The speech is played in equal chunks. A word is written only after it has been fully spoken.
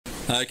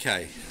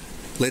Okay,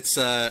 let's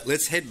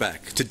head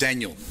back to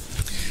Daniel.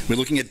 We're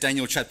looking at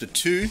Daniel chapter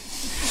 2,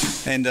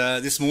 and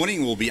this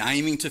morning we'll be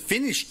aiming to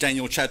finish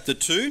Daniel chapter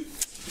 2.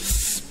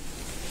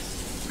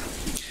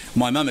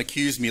 My mum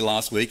accused me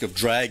last week of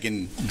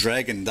dragging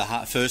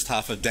the first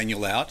half of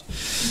Daniel out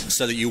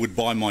so that you would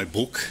buy my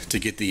book to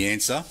get the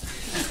answer.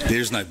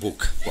 There's no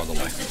book, by the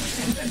way.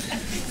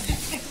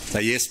 So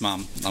yes,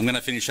 Mum, I'm going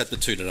to finish chapter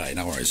 2 today,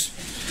 no worries.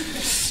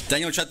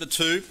 Daniel chapter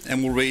 2,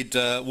 and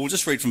we'll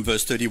just read from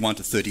verse 31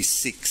 to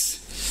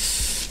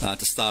 36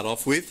 to start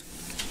off with.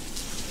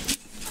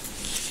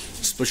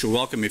 Special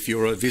welcome if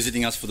you're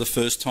visiting us for the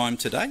first time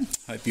today.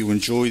 Hope you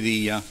enjoy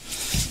the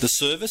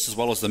service as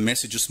well as the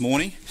message this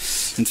morning.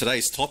 And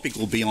today's topic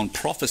will be on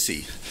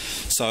prophecy.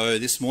 So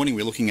this morning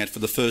we're looking at, for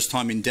the first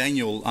time in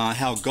Daniel,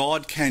 how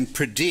God can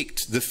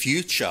predict the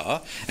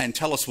future and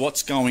tell us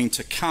what's going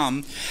to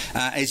come,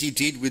 as he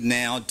did with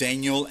now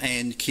Daniel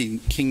and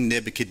King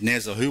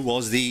Nebuchadnezzar, who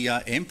was the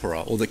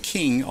emperor or the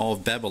king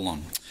of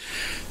Babylon.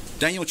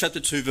 Daniel chapter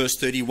 2 verse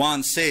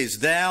 31 says,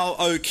 "Thou,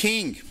 O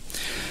king,"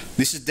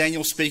 this is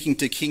Daniel speaking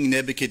to King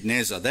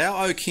Nebuchadnezzar,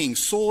 "Thou, O king,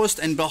 sawest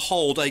and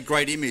behold a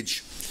great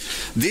image.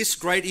 This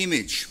great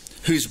image,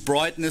 whose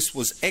brightness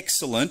was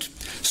excellent,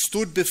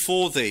 stood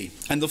before thee,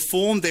 and the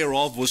form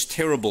thereof was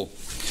terrible.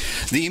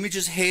 The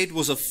image's head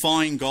was of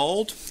fine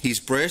gold,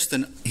 his breast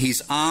and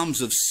his arms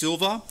of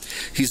silver,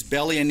 his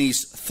belly and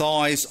his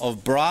thighs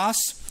of brass,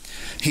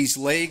 his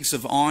legs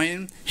of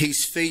iron,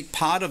 his feet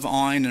part of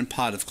iron and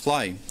part of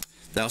clay.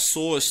 Thou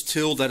sawest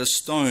till that a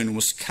stone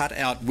was cut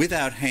out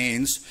without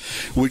hands,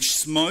 which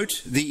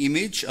smote the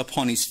image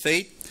upon his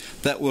feet,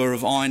 that were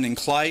of iron and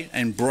clay,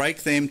 and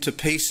brake them to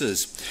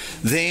pieces.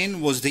 Then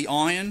was the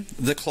iron,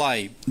 the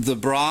clay, the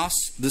brass,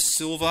 the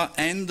silver,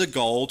 and the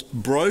gold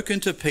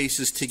broken to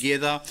pieces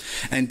together,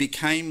 and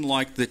became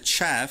like the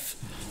chaff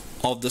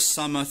of the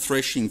summer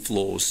threshing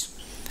floors.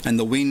 And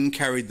the wind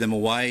carried them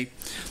away,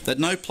 that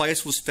no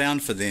place was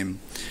found for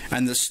them.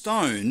 And the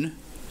stone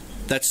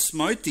that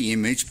smote the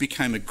image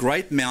became a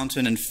great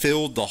mountain and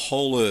filled the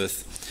whole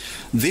earth.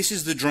 This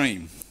is the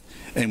dream,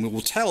 and we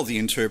will tell the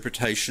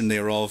interpretation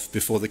thereof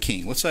before the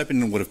king." Let's open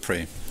in a word of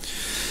prayer.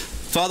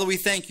 Father, we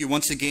thank you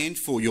once again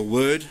for your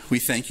word. We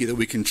thank you that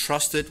we can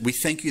trust it. We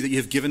thank you that you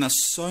have given us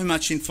so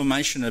much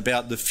information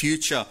about the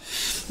future,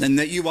 and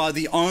that you are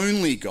the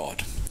only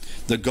God,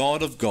 the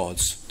God of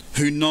gods,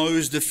 who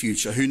knows the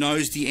future, who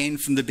knows the end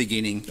from the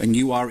beginning, and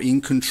you are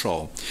in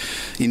control.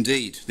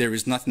 Indeed, there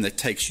is nothing that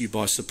takes you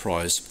by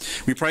surprise.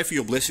 We pray for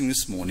your blessing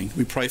this morning.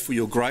 We pray for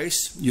your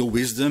grace, your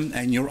wisdom,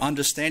 and your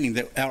understanding,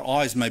 that our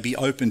eyes may be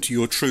open to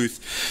your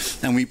truth,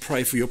 and we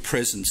pray for your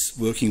presence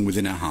working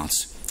within our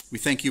hearts. We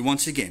thank you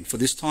once again for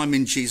this time.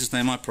 In Jesus'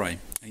 name I pray.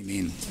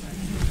 Amen.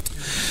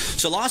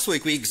 So last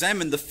week we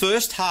examined the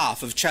first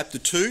half of chapter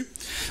 2,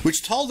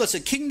 which told us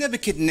that King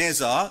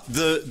Nebuchadnezzar,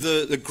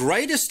 the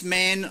greatest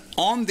man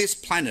on this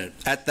planet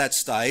at that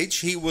stage,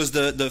 he was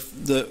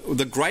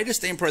the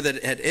greatest emperor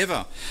that had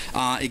ever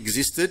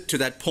existed to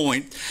that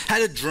point,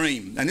 had a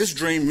dream, and this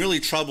dream really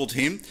troubled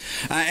him.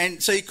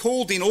 And so he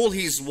called in all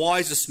his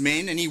wisest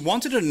men, and he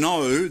wanted to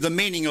know the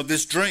meaning of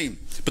this dream.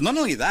 But not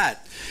only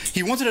that,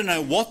 he wanted to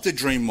know what the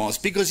dream was,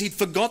 because he'd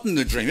forgotten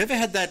the dream. Ever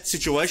had that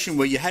situation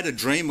where you had a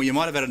dream, or you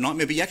might have had a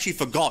nightmare, but you actually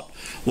forgot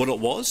what it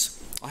was?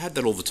 I have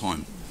that all the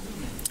time.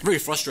 Very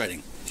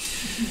frustrating.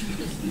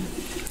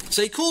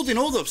 So he called in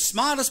all the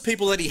smartest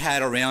people that he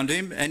had around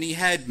him, and he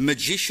had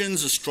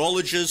magicians,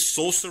 astrologers,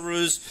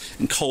 sorcerers,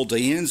 and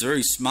Chaldeans,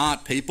 very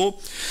smart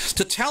people,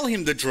 to tell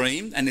him the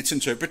dream and its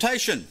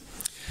interpretation.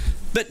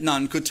 But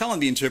none could tell him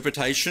the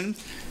interpretation,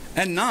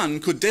 and none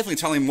could definitely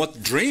tell him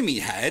what dream he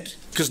had,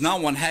 because no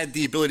one had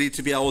the ability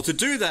to be able to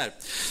do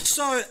that.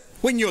 So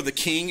when you're the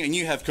king and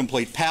you have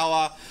complete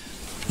power,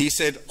 he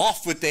said,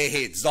 "Off with their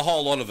heads," the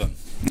whole lot of them.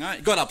 He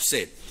got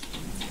upset.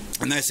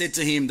 And they said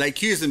to him, they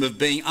accused him of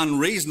being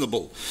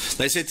unreasonable.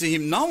 They said to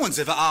him, "No one's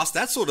ever asked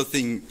that sort of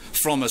thing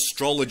from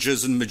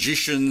astrologers and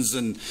magicians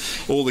and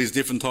all these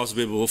different types of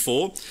people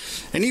before."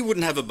 And he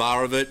wouldn't have a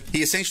bar of it.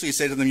 He essentially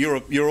said to them,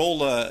 you're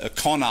all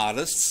con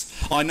artists.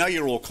 I know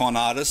you're all con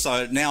artists,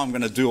 so now I'm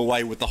going to do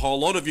away with the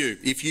whole lot of you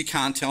if you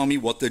can't tell me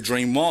what the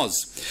dream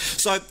was.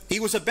 So he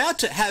was about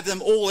to have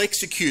them all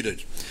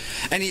executed.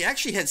 And he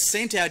actually had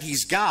sent out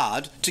his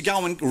guard to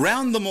go and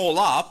round them all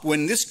up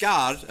when this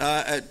guard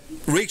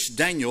reached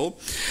Daniel.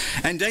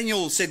 And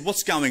Daniel said,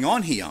 "What's going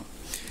on here?"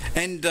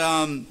 And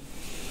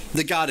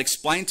the guard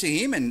explained to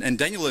him, and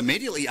Daniel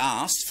immediately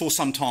asked for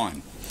some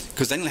time,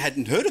 because Daniel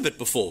hadn't heard of it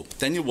before.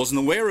 Daniel wasn't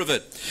aware of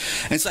it.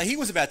 And so he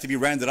was about to be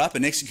rounded up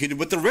and executed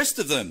with the rest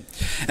of them.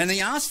 And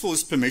he asked for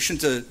his permission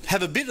to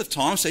have a bit of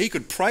time so he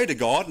could pray to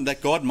God, and that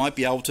God might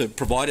be able to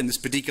provide him this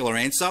particular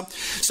answer.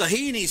 So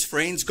he and his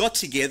friends got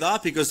together,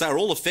 because they were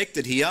all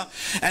affected here,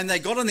 and they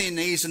got on their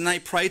knees and they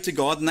prayed to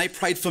God, and they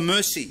prayed for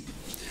mercy.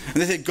 And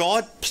they said,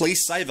 "God,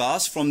 please save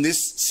us from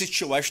this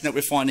situation that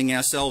we're finding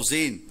ourselves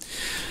in."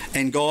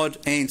 And God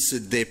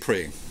answered their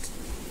prayer.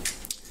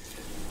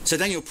 So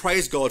Daniel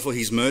praised God for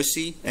his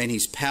mercy and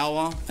his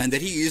power, and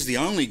that he is the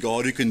only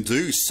God who can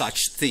do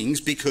such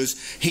things, because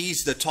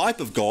he's the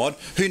type of God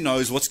who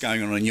knows what's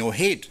going on in your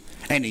head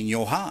and in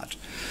your heart.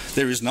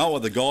 There is no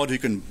other God who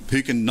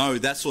can know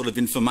that sort of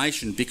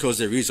information, because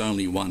there is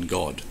only one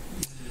God.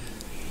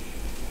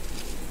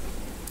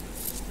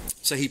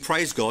 So he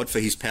praised God for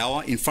his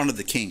power in front of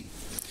the king.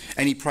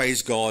 And he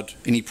praised God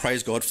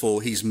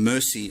for his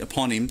mercy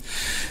upon him.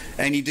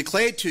 And he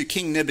declared to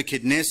King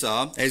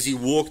Nebuchadnezzar as he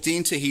walked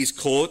into his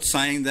court,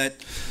 saying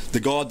that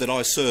the God that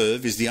I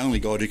serve is the only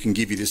God who can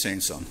give you this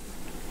answer.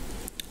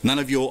 None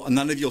of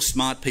your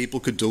smart people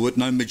could do it.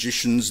 No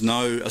magicians,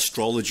 no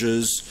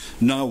astrologers,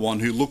 no one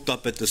who looked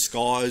up at the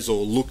skies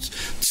or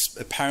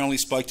apparently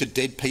spoke to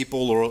dead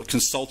people or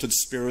consulted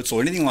spirits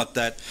or anything like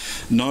that.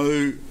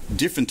 No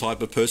different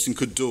type of person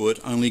could do it.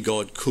 Only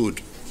God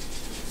could.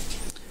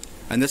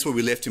 And that's where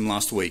we left him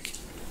last week,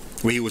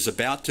 where he was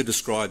about to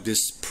describe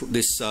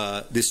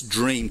this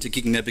dream to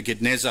King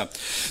Nebuchadnezzar.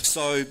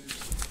 So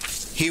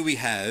here we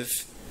have,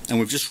 and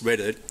we've just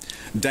read it,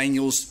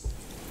 Daniel's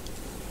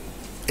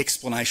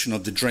explanation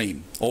of the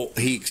dream, or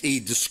he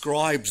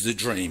describes the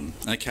dream,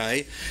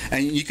 okay?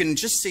 And you can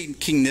just see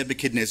King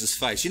Nebuchadnezzar's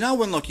face. You know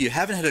when you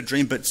haven't had a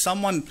dream, but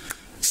someone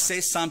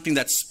says something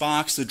that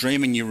sparks the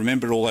dream and you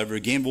remember it all over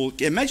again? Well,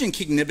 imagine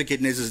King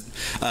Nebuchadnezzar's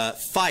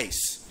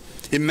face.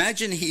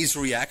 Imagine his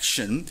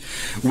reaction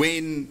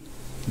when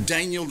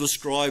Daniel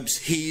describes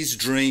his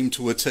dream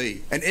to a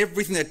T. And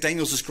everything that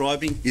Daniel's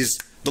describing is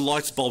the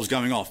light bulbs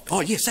going off.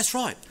 Oh, yes, that's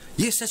right.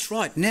 Yes, that's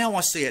right. Now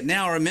I see it.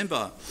 Now I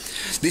remember.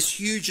 This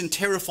huge and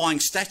terrifying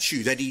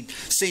statue that he'd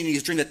seen in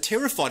his dream that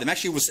terrified him.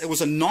 Actually, it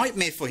was a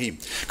nightmare for him,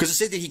 because it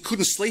said that he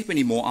couldn't sleep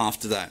anymore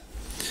after that.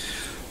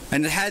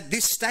 And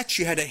this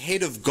statue had a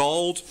head of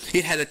gold,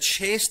 it had a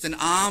chest and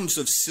arms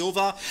of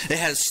silver, it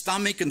had a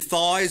stomach and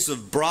thighs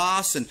of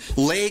brass and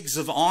legs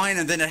of iron,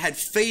 and then it had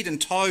feet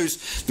and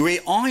toes where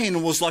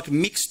iron was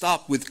mixed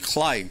up with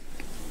clay.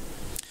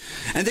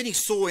 And then he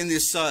saw in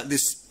this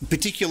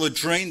particular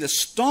dream the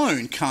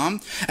stone come,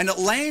 and it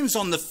lands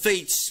on the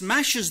feet,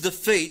 smashes the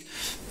feet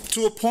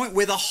to a point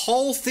where the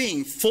whole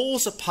thing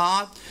falls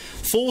apart,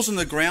 falls on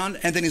the ground,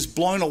 and then is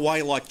blown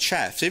away like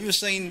chaff. So have you ever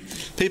seen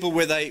people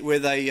where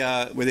they're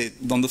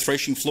on the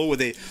threshing floor, where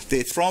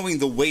they're throwing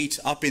the wheat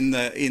up in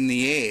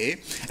the air,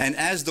 and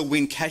as the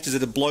wind catches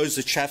it, it blows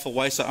the chaff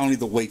away, so only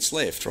the wheat's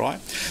left, right?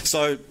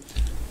 So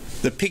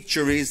the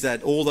picture is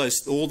that all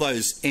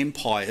those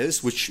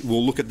empires, which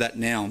we'll look at that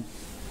now,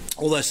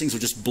 all those things were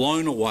just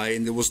blown away,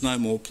 and there was no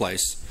more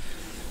place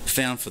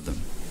found for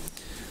them.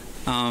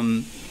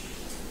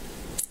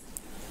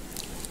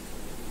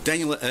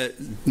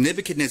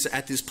 Nebuchadnezzar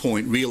at this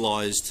point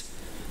realized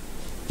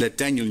that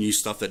Daniel knew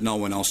stuff that no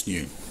one else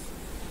knew.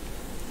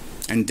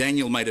 And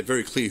Daniel made it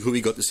very clear who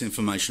he got this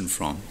information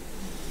from.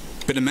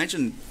 But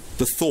imagine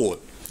the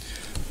thought.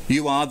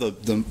 You are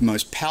the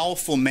most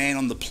powerful man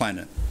on the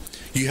planet.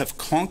 You have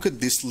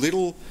conquered this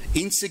little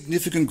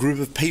insignificant group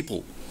of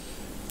people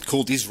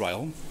called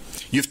Israel.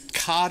 You've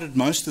carted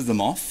most of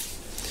them off.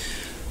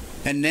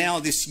 And now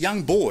this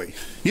young boy,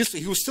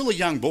 he was still a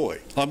young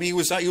boy. I mean, he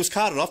was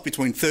carted off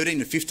between 13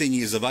 and 15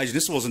 years of age. And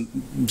this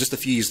wasn't just a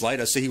few years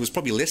later, so he was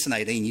probably less than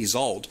 18 years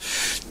old.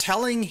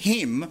 Telling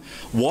him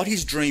what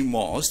his dream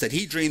was, that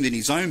he dreamed in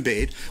his own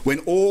bed, when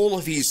all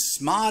of his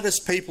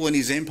smartest people in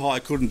his empire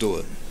couldn't do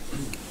it.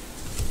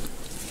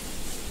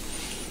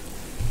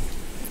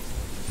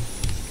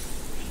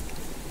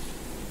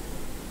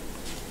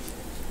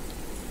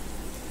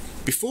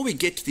 Before we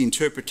get to the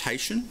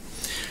interpretation,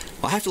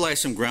 I have to lay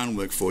some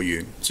groundwork for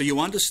you so you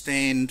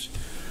understand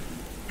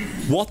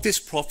what this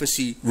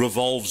prophecy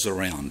revolves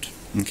around,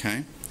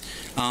 okay?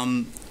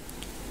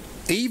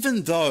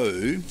 Even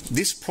though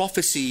this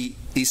prophecy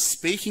is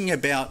speaking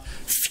about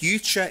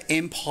future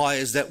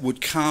empires that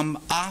would come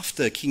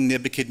after King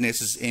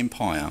Nebuchadnezzar's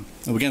empire,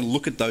 and we're going to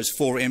look at those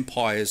 4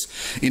 empires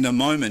in a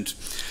moment,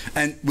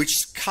 and which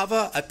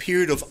cover a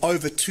period of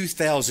over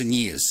 2,000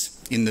 years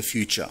in the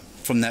future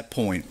from that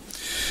point.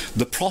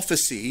 The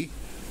prophecy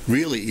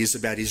really is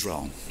about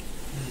Israel.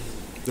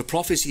 The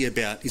prophecy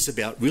is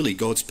about really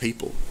God's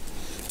people,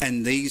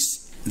 and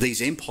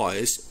these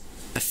empires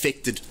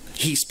affected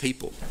his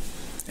people.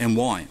 And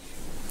why?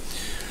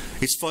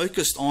 It's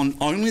focused on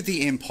only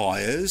the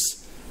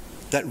empires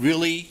that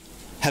really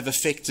have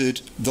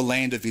affected the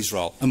land of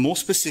Israel, and more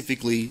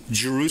specifically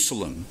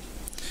Jerusalem.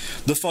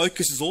 The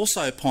focus is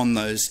also upon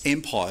those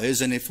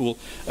empires, and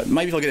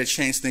maybe if I get a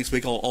chance next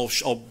week,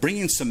 I'll bring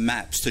in some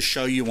maps to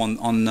show you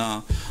on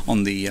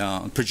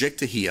the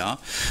projector here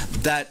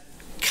that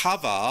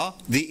cover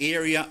the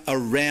area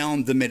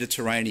around the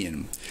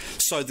Mediterranean.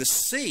 So the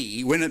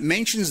sea, when it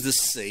mentions the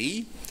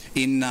sea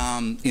in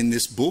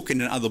this book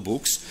and in other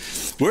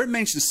books, where it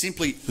mentions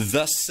simply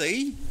the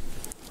sea,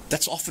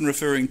 that's often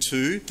referring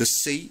to the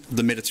Sea of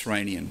the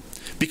Mediterranean,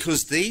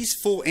 because these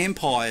 4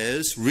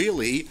 empires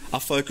really are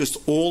focused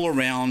all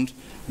around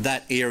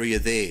that area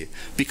there,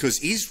 because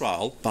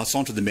Israel butts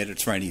onto the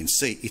Mediterranean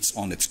Sea. It's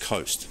on its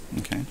coast.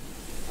 Okay.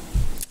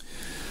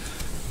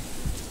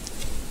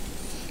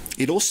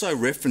 it also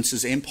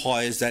references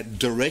empires that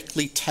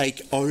directly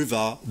take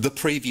over the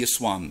previous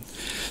one.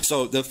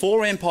 So the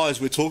four empires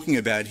we're talking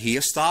about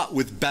here start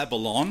with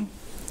Babylon,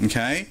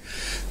 okay?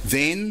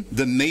 Then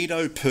the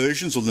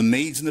Medo-Persians, or the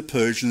Medes and the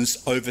Persians,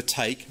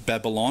 overtake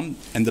Babylon,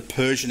 and the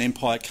Persian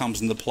Empire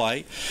comes into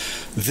play.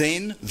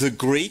 Then the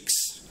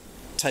Greeks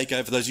take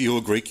over. Those of you who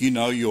are Greek, you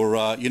know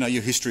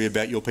your history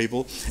about your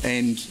people,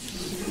 and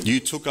you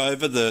took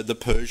over the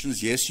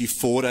Persians. Yes, you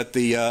fought at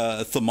the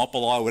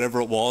Thermopylae,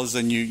 whatever it was,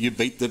 and you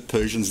beat the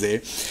Persians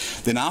there.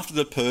 Then after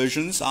the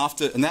Persians,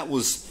 and that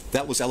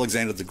was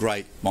Alexander the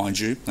Great, mind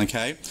you.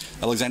 Okay,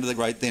 Alexander the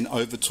Great then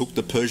overtook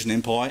the Persian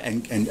Empire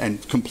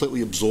and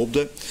completely absorbed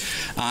it.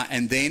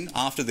 And then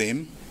after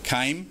them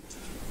came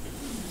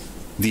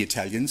the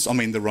Italians,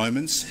 the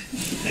Romans,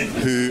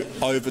 who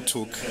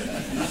overtook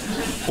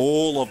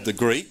all of the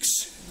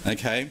Greeks,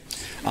 okay?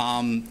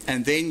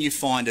 And then you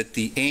find at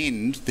the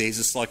end, there's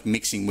this like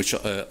mixing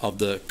of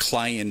the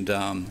clay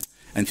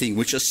and thing,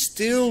 which are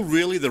still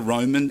really the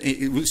Roman,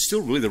 it was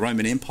still really the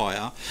Roman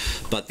Empire,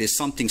 but there's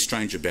something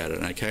strange about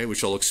it, okay,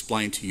 which I'll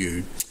explain to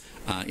you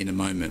in a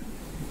moment.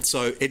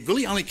 So it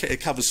really only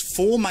covers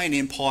four main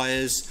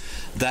empires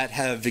that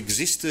have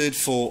existed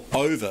for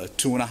over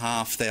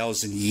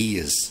 2,500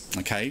 years,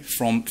 okay,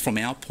 from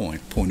our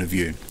point of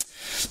view.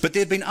 But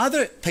there have been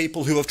other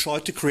people who have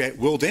tried to create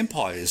world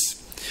empires.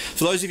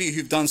 For those of you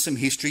who've done some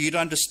history, you'd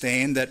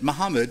understand that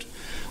Muhammad,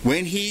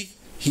 when he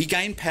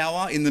gained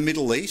power in the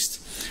Middle East,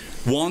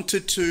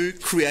 wanted to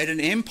create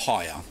an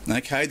empire,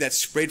 okay, that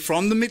spread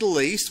from the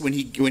Middle East when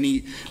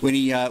he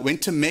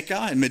went to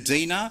Mecca and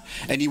Medina,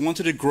 and he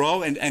wanted to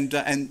grow, and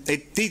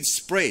it did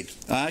spread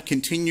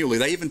continually.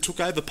 They even took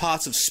over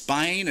parts of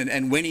Spain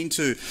and went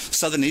into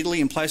southern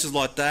Italy and places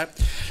like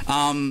that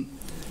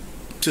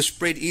to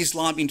spread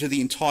Islam into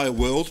the entire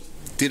world.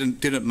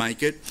 Didn't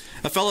make it.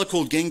 A fellow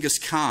called Genghis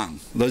Khan,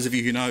 those of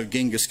you who know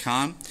Genghis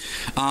Khan,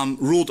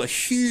 ruled a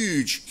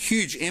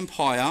huge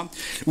empire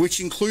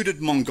which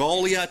included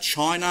Mongolia,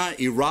 China,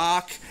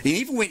 Iraq, and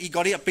even he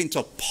got up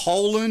into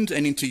Poland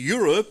and into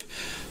Europe,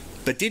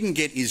 but didn't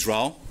get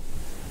Israel,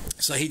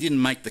 so he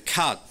didn't make the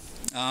cut.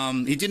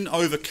 He didn't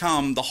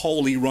overcome the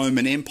Holy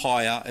Roman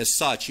Empire as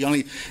such. He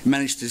only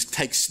managed to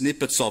take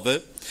snippets of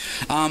it.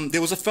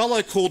 There was a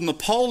fellow called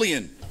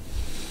Napoleon.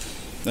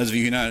 Those of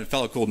you who know a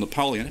fellow called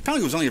Napoleon.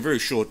 Napoleon was only a very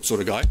short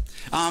sort of guy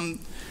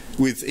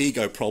with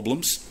ego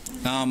problems.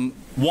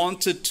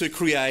 Wanted to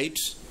create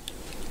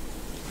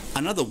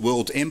another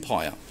world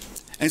empire,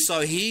 and so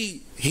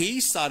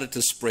he started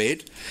to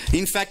spread.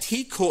 In fact,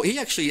 he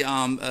actually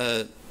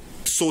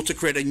sought to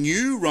create a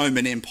new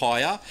Roman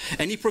Empire,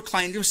 and he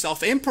proclaimed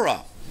himself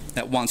emperor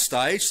at one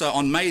stage. So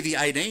on May the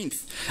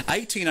 18th,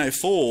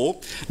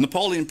 1804,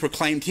 Napoleon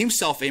proclaimed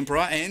himself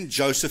emperor and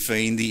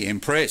Josephine the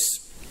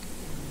empress.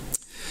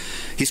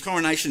 His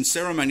coronation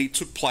ceremony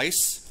took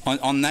place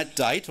on that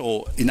date,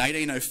 or in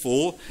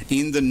 1804,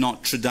 in the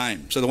Notre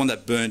Dame. So the one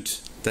that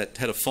burnt, that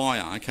had a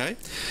fire, okay?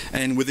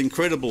 And with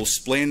incredible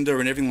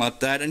splendour and everything like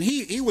that. And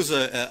he was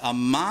a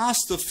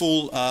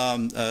masterful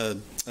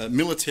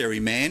military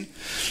man,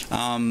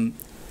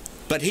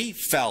 but he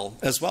fell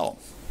as well.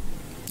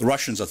 The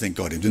Russians, I think,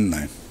 got him, didn't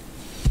they?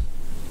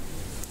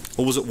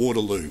 Or was it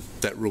Waterloo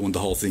that ruined the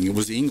whole thing? It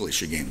was the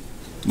English again.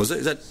 Is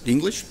that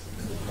English?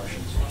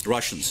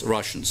 Russians,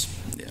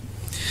 yeah.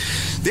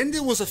 Then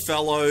there was a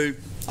fellow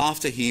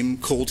after him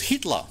called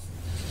Hitler.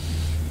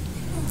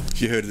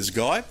 You heard of this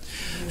guy?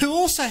 Who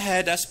also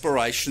had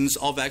aspirations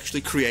of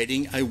actually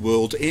creating a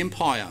world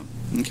empire,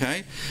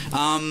 okay?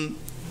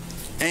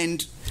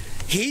 And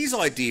his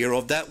idea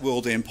of that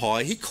world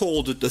empire, he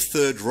called it the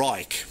Third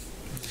Reich.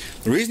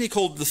 The reason he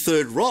called it the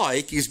Third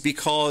Reich is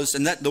because,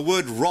 and that the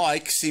word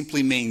Reich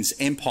simply means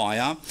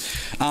empire.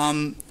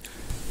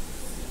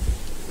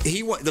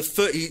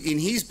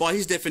 By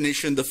his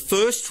definition, the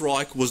First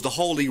Reich was the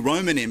Holy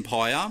Roman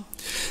Empire.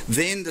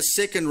 Then the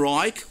Second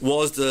Reich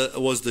was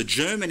the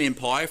German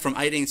Empire from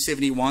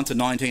 1871 to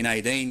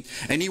 1918,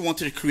 and he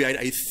wanted to create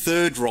a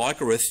Third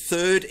Reich, or a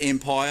third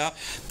empire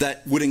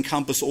that would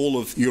encompass all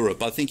of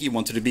Europe. I think he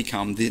wanted to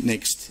become the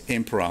next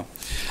emperor.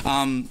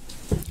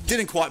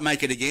 Didn't quite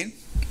make it again.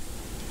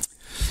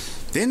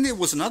 Then there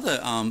was another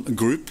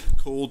group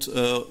called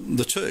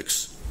the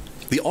Turks,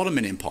 the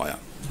Ottoman Empire.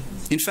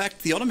 In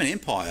fact, the Ottoman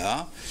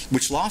Empire,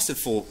 which lasted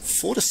for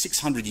 400 to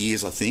 600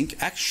 years, I think,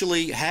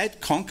 actually had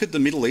conquered the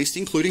Middle East,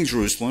 including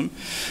Jerusalem,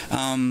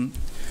 and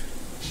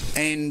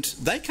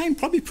they came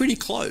probably pretty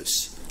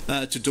close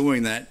to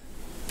doing that.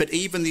 But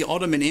even the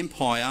Ottoman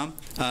Empire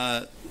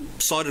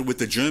sided with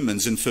the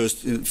Germans in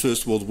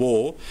First World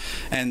War,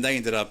 and they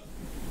ended up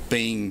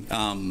being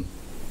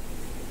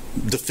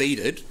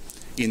defeated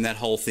in that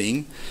whole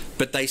thing.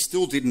 But they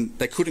still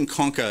couldn't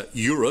conquer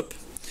Europe,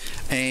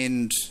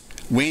 and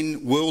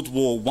when World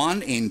War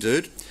I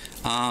ended,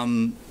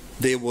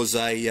 there was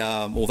they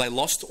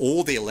lost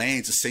all their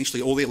lands.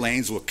 Essentially, all their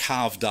lands were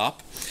carved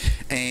up,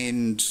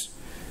 and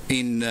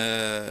in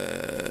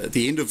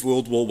the end of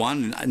World War I,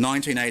 in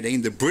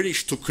 1918, the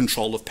British took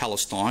control of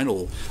Palestine,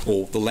 or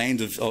the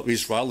land of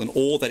Israel, and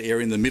all that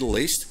area in the Middle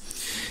East.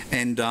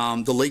 And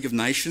the League of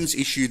Nations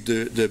issued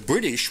the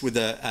British with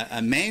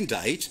a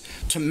mandate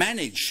to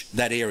manage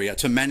that area,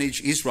 to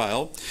manage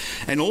Israel,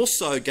 and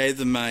also gave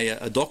them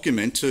a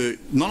document to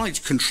not only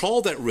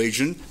control that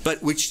region,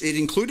 but which it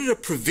included a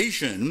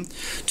provision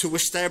to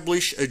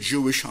establish a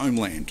Jewish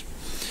homeland.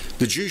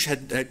 The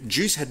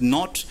Jews had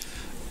not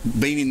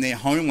been in their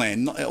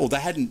homeland, or they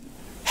hadn't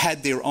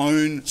had their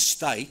own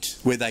state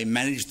where they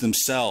managed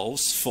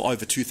themselves for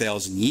over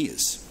 2,000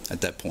 years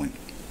at that point.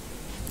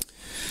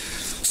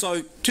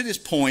 So to this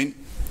point,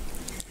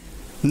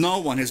 no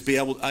one has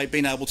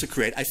been able to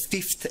create a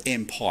fifth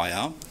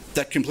empire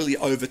that completely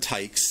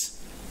overtakes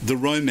the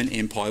Roman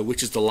Empire,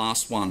 which is the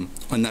last one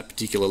on that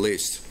particular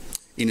list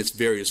in its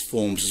various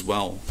forms as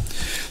well.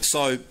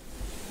 So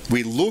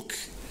we look,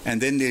 and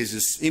then there's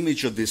this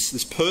image of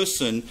this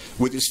person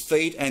with his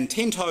feet and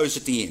 10 toes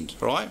at the end,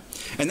 right?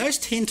 And those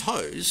 10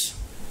 toes,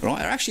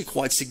 right, are actually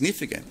quite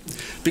significant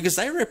because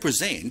they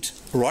represent,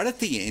 right at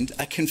the end,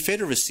 a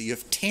confederacy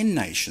of 10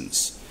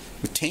 nations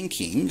with 10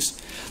 kings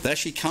that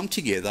actually come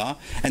together,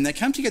 and they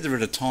come together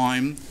at a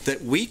time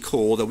that we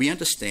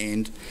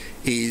understand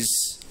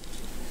is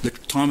the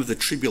time of the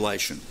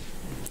tribulation,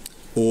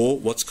 or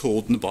what's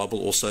called in the Bible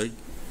also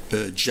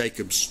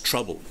Jacob's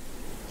trouble.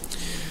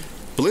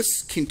 But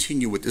let's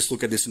continue with this,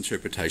 look at this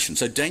interpretation.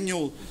 So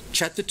Daniel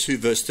chapter 2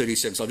 verse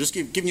 37. So I'll just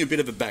give you a bit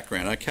of a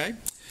background, okay?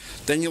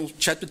 Daniel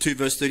chapter 2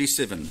 verse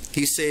 37.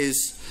 He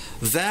says,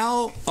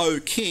 "Thou, O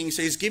king,"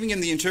 so he's giving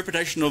him the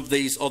interpretation of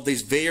these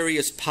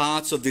various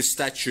parts of this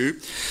statue.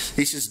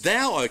 He says,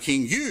 "Thou, O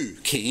king, you,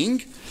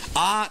 king,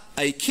 art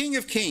a king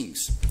of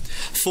kings.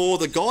 For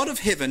the God of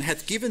heaven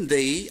hath given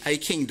thee a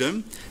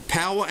kingdom,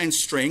 power and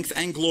strength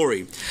and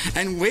glory.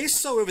 And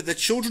wheresoever the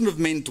children of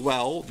men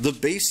dwell, the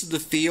beasts of the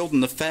field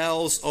and the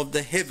fowls of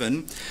the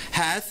heaven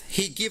hath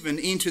he given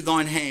into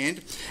thine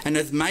hand, and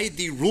hath made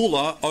thee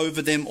ruler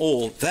over them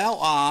all. Thou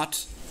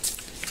art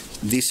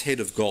this head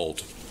of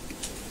gold."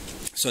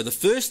 So the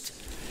first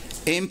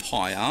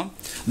empire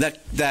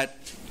that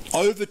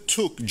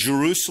overtook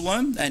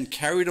Jerusalem and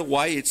carried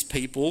away its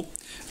people,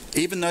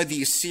 even though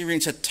the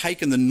Assyrians had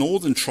taken the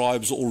northern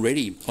tribes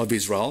already of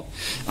Israel,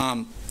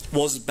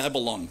 was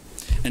Babylon.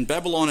 And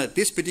Babylon at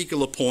this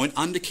particular point,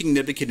 under King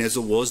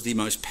Nebuchadnezzar, was the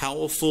most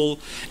powerful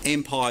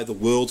empire the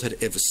world had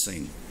ever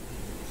seen.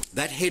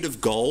 That head of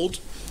gold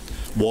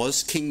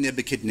was King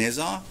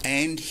Nebuchadnezzar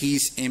and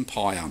his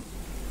empire.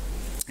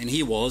 And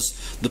he was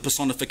the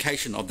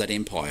personification of that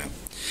empire.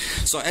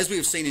 So as we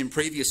have seen in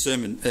previous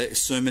sermon,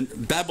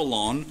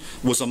 Babylon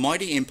was a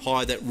mighty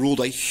empire that ruled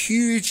a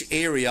huge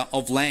area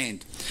of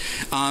land.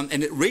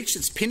 And it reached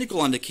its pinnacle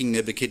under King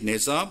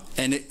Nebuchadnezzar,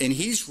 and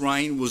his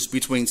reign was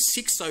between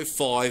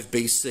 605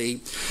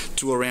 BC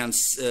to around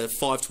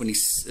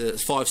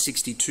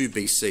 562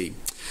 BC.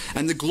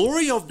 And the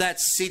glory of that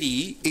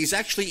city is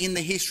actually in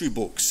the history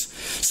books.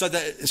 So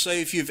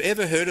if you've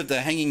ever heard of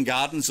the Hanging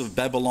Gardens of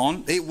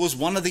Babylon, it was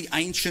one of the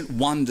ancient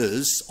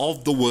wonders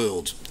of the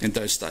world at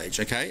that stage,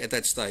 okay? At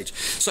that stage.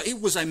 So it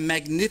was a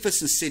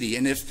magnificent city,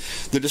 and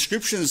if the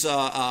descriptions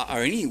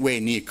are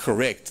anywhere near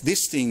correct,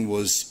 this thing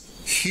was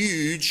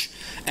huge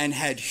and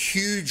had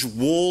huge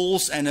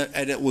walls, and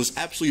it was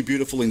absolutely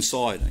beautiful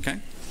inside,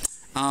 okay?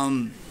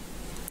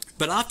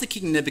 But after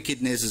King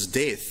Nebuchadnezzar's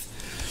death,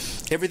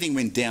 everything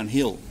went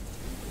downhill.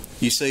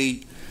 You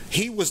see,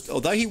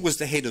 although he was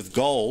the head of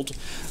gold,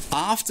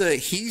 after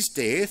his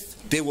death,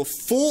 there were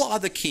 4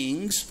 other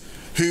kings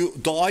who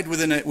died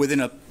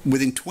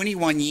within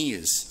 21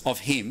 years of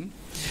him,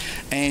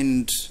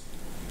 and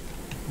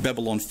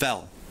Babylon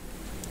fell.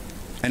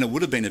 And it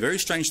would have been a very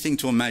strange thing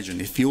to imagine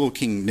if you were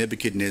King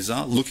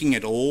Nebuchadnezzar, looking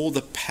at all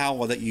the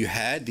power that you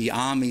had, the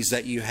armies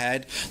that you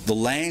had, the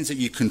lands that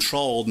you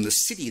controlled, and the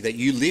city that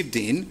you lived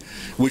in,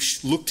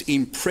 which looked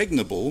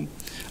impregnable,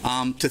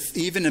 to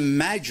even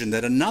imagine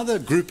that another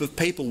group of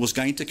people was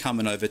going to come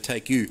and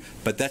overtake you.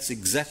 But that's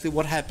exactly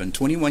what happened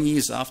 21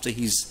 years after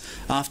his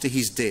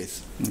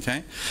death.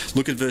 Okay,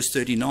 look at verse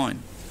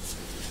 39.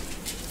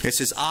 It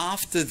says,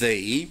 "After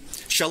thee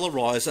shall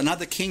arise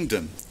another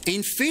kingdom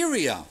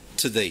inferior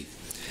to thee,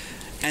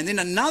 and then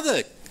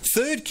another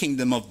third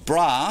kingdom of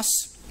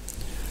brass,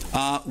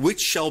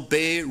 which shall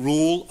bear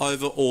rule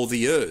over all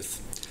the earth."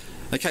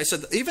 Okay,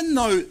 so even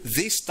though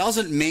this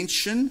doesn't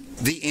mention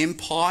the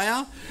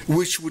empire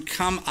which would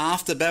come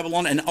after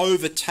Babylon and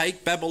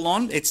overtake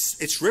Babylon,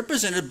 it's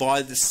represented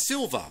by the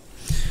silver.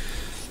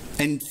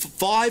 In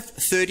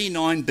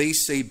 539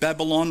 BC,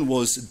 Babylon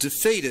was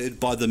defeated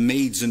by the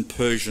Medes and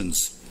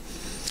Persians.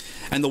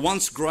 And the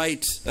once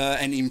great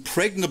and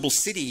impregnable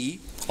city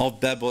of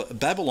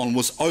Babylon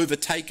was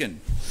overtaken.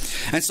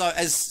 And so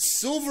as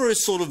silver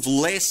is sort of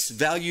less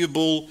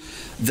valuable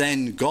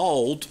than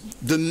gold,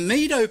 the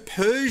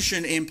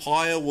Medo-Persian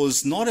Empire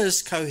was not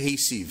as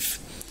cohesive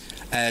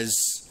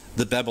as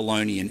the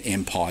Babylonian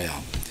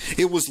Empire.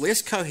 It was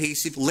less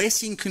cohesive,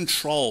 less in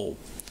control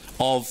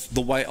of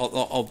the way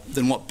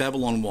than what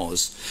Babylon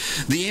was.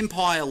 The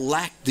empire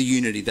lacked the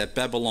unity that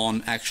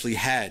Babylon actually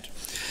had.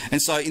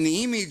 And so in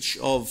the image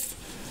of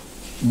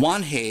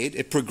one head,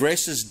 it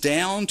progresses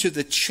down to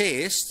the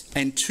chest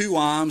and two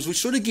arms, which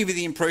sort of give you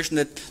the impression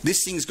that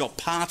this thing's got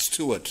parts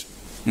to it,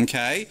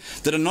 okay,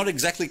 that are not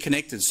exactly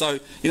connected. So,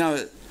 you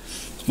know,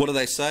 what do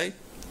they say?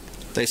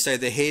 They say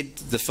the head,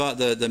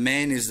 the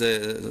man is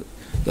the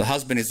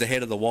husband is the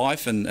head of the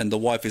wife, and the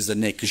wife is the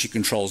neck, because she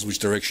controls which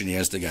direction he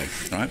has to go,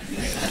 right?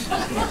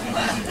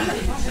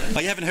 Oh,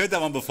 you haven't heard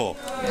that one before?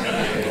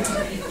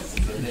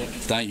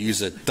 Don't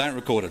use it. Don't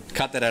record it.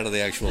 Cut that out of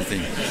the actual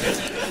thing.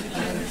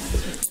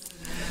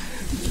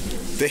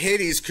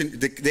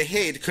 The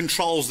head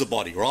controls the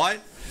body, right?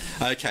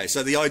 Okay,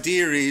 so the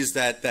idea is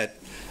that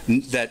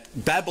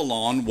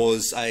Babylon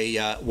was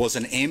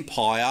an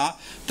empire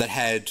that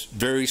had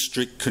very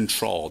strict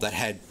control, that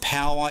had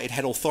power, it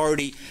had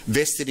authority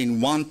vested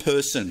in one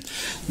person.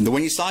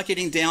 When you start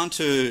getting down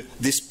to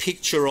this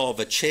picture of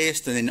a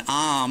chest and then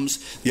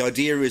arms, the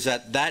idea is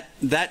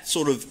that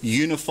sort of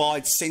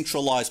unified,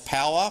 centralized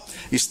power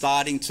is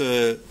starting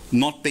to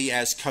not be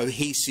as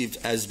cohesive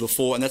as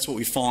before, and that's what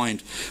we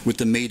find with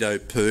the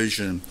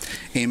Medo-Persian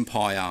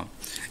Empire.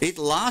 It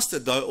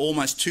lasted, though,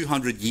 almost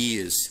 200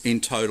 years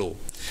in total.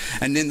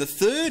 And then the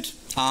third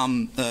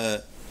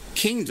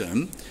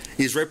kingdom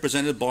is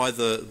represented by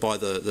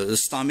the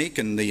stomach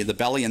and the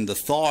belly and the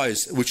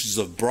thighs, which is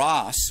of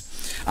brass.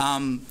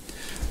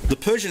 The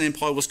Persian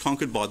Empire was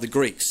conquered by the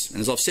Greeks, and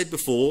as I've said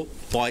before,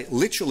 by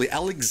literally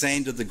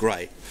Alexander the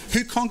Great,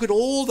 who conquered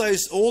all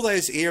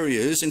those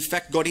areas. In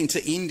fact, got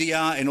into India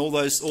and all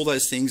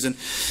those things, and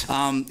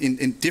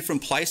in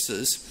different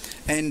places.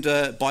 And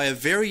by a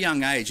very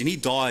young age, and he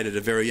died at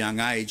a very young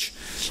age,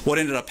 what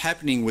ended up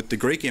happening with the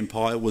Greek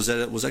Empire was that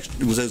it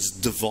was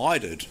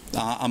divided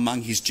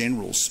among his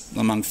generals,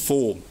 among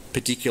four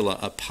particular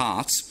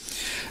parts,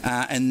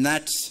 and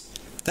that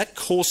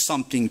caused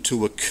something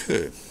to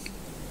occur.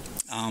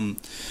 Not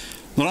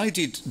only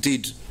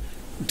did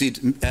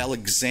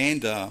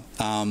Alexander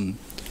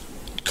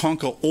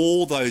conquer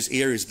all those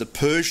areas the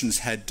Persians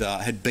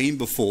had been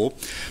before,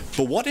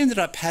 but what ended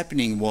up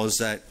happening was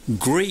that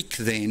Greek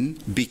then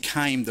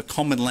became the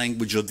common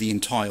language of the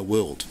entire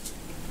world.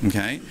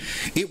 Okay,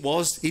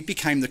 it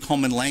became the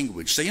common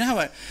language. So you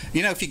know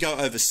if you go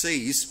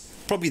overseas,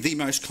 probably the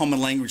most common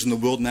language in the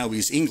world now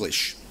is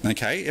English.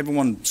 Okay,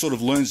 everyone sort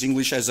of learns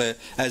English as a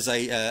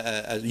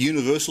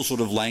universal sort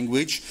of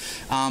language.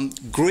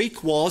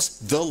 Greek was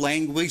the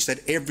language that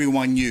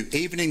everyone knew,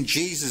 even in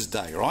Jesus'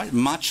 day, right?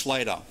 Much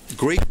later,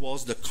 Greek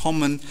was the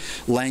common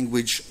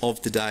language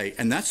of the day,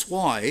 and that's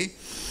why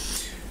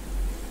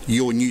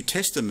your New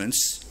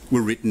Testaments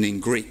were written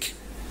in Greek.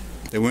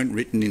 They weren't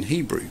written in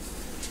Hebrew.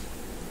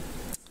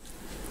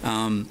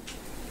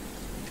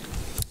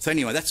 So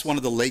anyway, that's one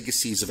of the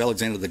legacies of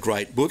Alexander the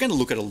Great. We're going to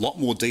look at a lot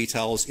more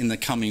details in the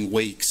coming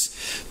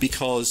weeks,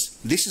 because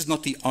this is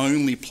not the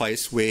only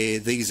place where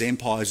these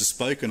empires are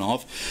spoken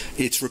of.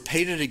 It's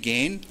repeated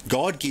again.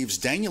 God gives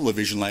Daniel a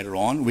vision later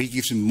on where he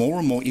gives him more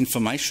and more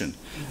information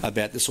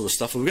about this sort of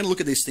stuff. We're going to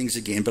look at these things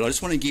again, but I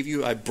just want to give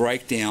you a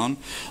breakdown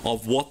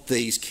of what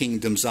these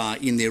kingdoms are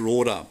in their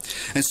order.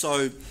 And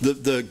so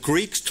the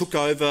Greeks took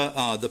over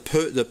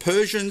the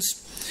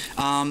Persians.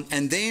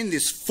 And then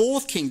this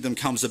fourth kingdom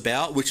comes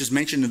about, which is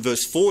mentioned in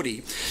verse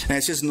 40, and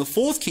it says, "And the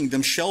fourth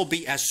kingdom shall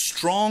be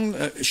strong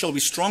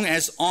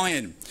as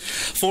iron,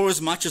 for as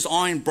much as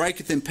iron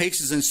breaketh in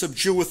pieces and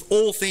subdueth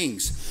all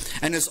things,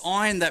 and as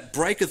iron that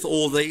breaketh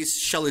all these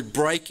shall it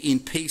break in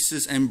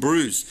pieces and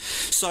bruise."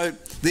 So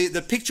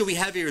the picture we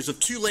have here is of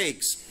two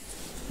legs,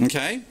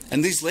 okay,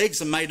 and these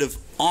legs are made of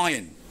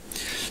iron.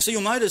 So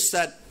you'll notice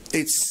that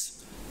it's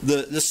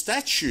the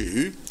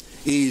statue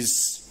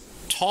is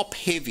top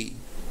heavy.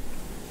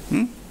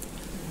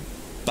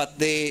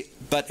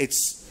 But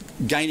it's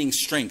gaining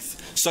strength.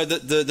 So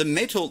the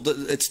metal,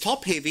 it's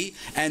top heavy,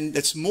 and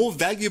it's more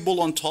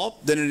valuable on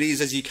top than it is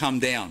as you come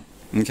down.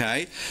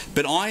 Okay,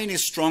 but iron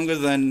is stronger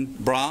than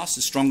brass,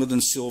 it's stronger than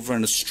silver,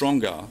 and it's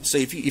stronger. So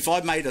if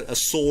I made a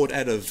sword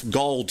out of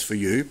gold for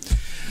you,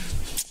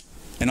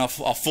 and I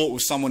fought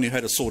with someone who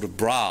had a sword of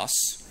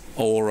brass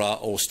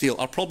or steel,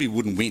 I probably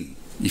wouldn't win,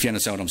 if you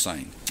understand what I'm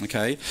saying.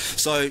 Okay,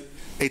 so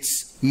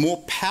it's more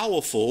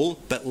powerful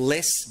but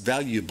less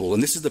valuable,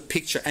 and this is the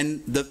picture.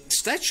 And the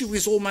statue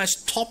is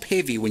almost top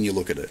heavy when you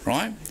look at it,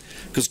 right?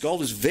 Because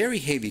gold is very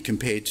heavy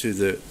compared to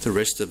the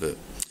rest of it.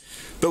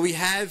 But we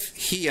have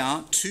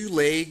here two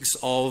legs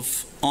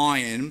of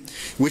iron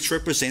which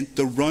represent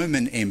the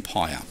Roman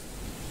Empire.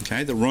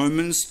 Okay, the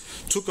Romans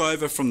took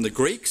over from the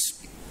Greeks,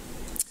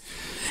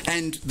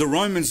 and the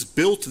Romans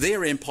built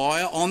their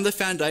empire on the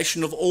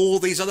foundation of all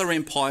these other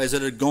empires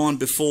that had gone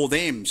before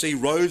them. See,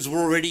 roads were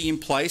already in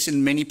place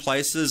in many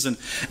places, and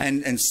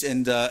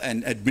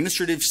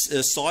administrative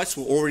sites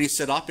were already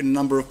set up in a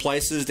number of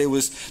places. There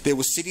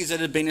were cities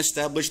that had been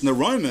established, and the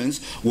Romans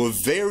were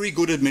very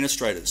good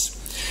administrators.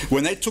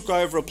 When they took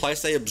over a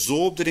place, they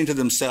absorbed it into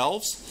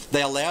themselves.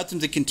 They allowed them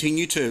to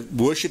continue to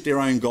worship their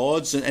own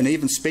gods and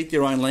even speak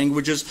their own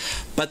languages,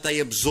 but they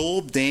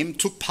absorbed them,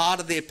 took part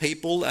of their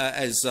people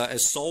as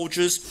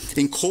soldiers,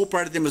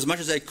 incorporated them as much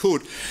as they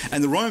could.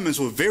 And the Romans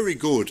were very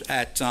good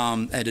at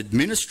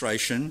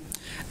administration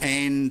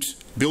and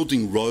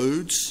building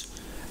roads,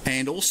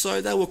 and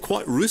also they were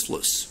quite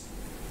ruthless.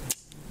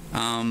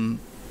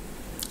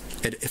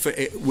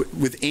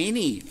 With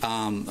any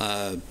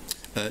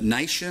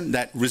nation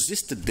that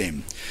resisted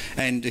them.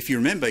 And if you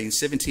remember, in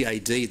 70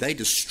 AD, they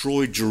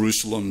destroyed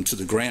Jerusalem to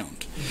the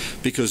ground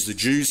because the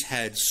Jews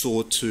had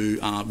sought to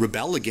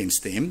rebel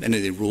against them and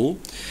their rule.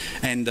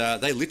 And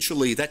they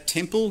literally, that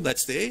temple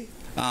that's there,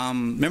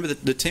 remember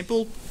the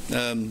temple?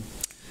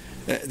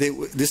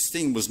 This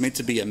thing was meant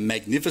to be a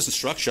magnificent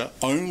structure.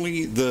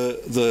 Only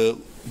the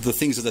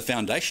things of the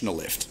foundation are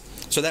left.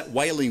 So that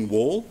Wailing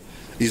Wall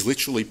is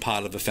literally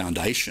part of a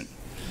foundation.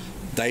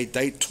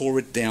 They tore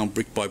it down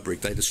brick by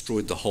brick. They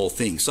destroyed the whole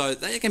thing. So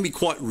they can be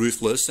quite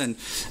ruthless, and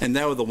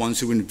they were the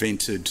ones who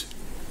invented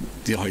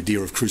the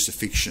idea of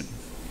crucifixion.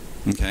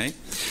 Okay,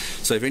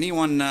 so if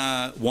anyone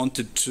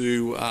wanted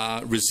to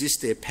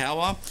resist their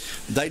power,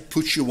 they'd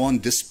put you on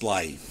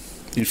display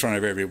in front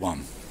of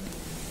everyone.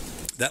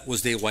 That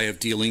was their way of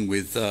dealing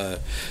with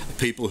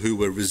people who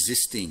were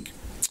resisting.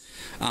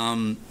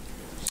 By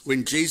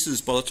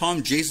the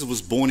time Jesus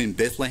was born in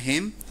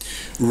Bethlehem,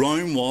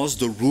 Rome was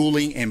the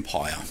ruling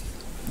empire.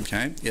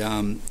 Okay,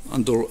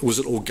 was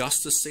it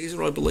Augustus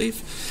Caesar, I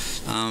believe?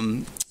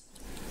 And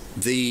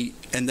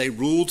they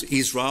ruled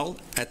Israel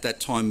at that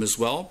time as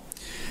well.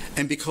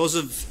 And because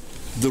of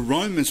the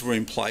Romans were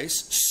in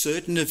place,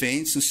 certain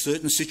events and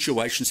certain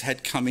situations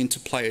had come into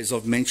play, as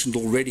I've mentioned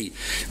already,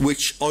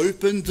 which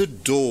opened the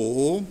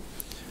door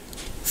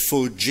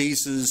for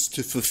Jesus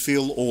to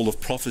fulfill all of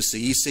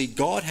prophecy. You see,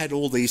 God had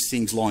all these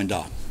things lined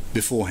up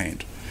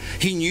beforehand.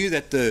 He knew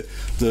that the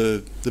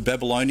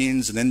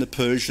Babylonians and then the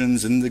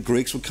Persians and the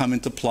Greeks would come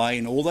into play,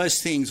 and all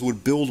those things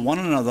would build one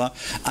another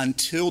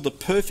until the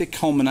perfect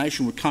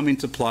culmination would come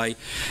into play,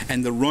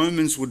 and the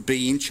Romans would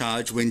be in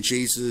charge when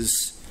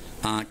Jesus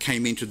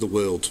came into the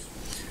world.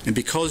 And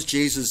because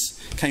Jesus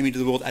came into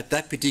the world at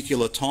that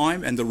particular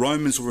time and the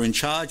Romans were in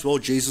charge, well,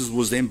 Jesus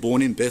was then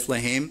born in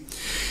Bethlehem.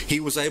 He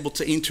was able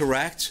to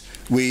interact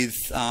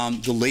with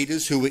the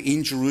leaders who were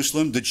in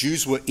Jerusalem. The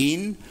Jews were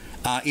in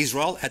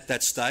Israel at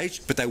that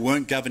stage, but they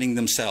weren't governing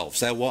themselves.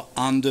 They were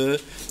under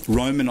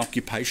Roman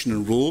occupation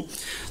and rule.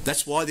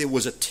 That's why there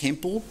was a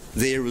temple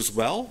there as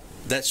well.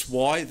 That's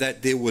why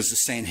that there was a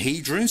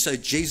Sanhedrin. So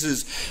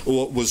Jesus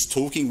was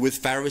talking with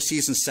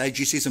Pharisees and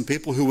Sadducees and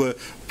people who were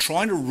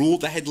trying to rule.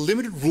 They had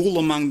limited rule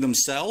among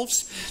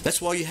themselves.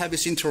 That's why you have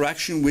this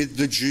interaction with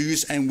the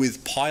Jews and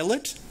with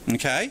Pilate.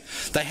 Okay,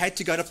 they had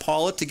to go to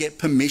Pilate to get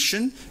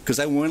permission because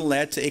they weren't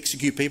allowed to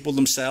execute people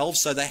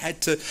themselves, so they had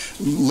to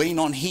lean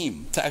on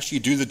him to actually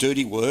do the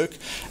dirty work.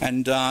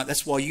 And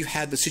that's why you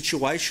had the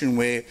situation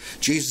where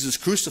Jesus is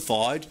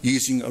crucified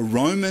using a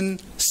Roman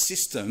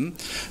system,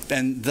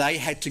 and they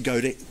had to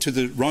go to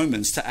the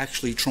Romans to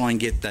actually try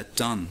and get that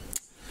done.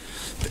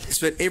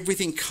 But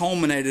everything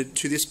culminated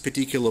to this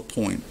particular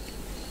point.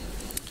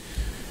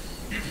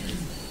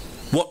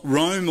 What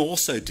Rome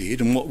also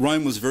did, and what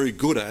Rome was very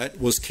good at,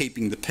 was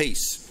keeping the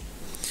peace.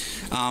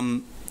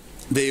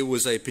 There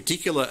was a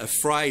particular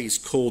phrase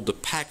called the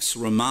Pax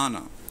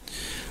Romana,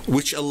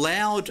 which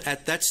allowed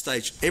at that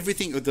stage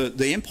everything.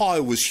 The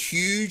empire was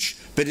huge,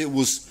 but it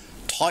was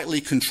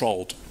tightly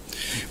controlled,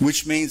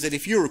 which means that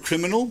if you're a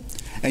criminal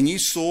and you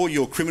saw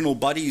your criminal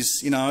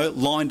buddies,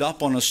 lined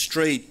up on a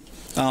street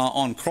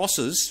on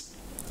crosses,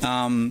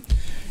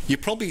 you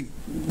probably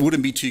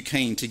wouldn't be too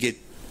keen to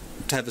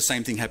have the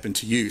same thing happen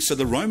to you. So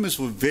the Romans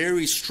were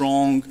very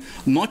strong,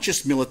 not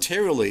just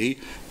militarily,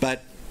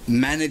 but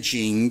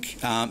managing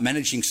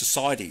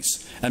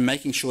societies and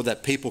making sure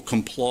that people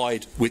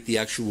complied with the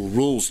actual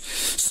rules.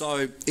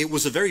 So it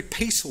was a very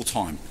peaceful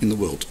time in the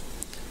world.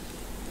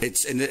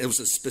 And it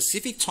was a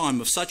specific time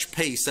of such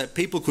peace that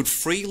people could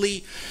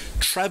freely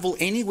travel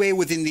anywhere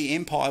within the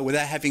empire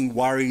without having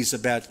worries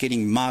about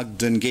getting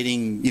mugged and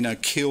getting,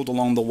 killed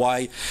along the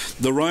way.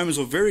 The Romans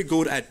were very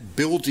good at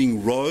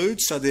building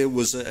roads, so there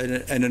was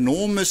an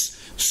enormous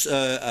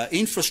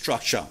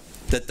infrastructure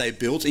that they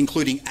built,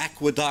 including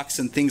aqueducts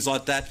and things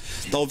like that.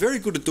 They were very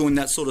good at doing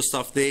that sort of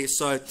stuff there.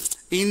 So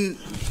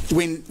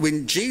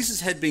when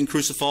Jesus had been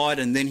crucified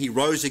and then he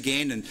rose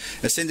again and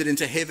ascended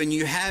into heaven,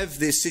 you have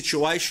this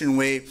situation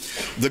where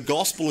the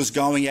gospel is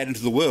going out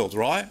into the world,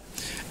 right?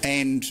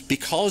 And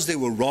because there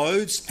were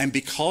roads and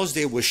because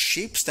there were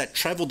ships that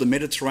travelled the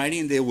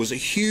Mediterranean, there was a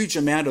huge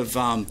amount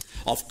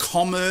of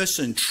commerce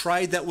and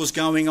trade that was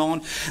going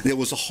on. There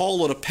was a whole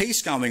lot of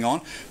peace going on.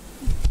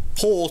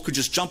 Paul could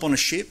just jump on a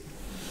ship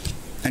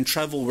and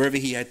travel wherever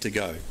he had to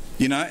go,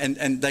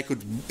 and they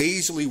could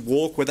easily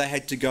walk where they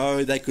had to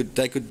go. They could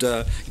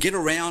get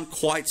around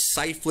quite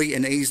safely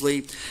and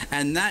easily,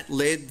 and that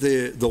led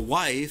the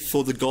way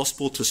for the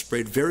gospel to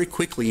spread very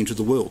quickly into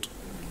the world.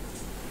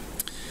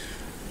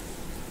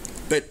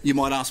 But you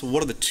might ask, well,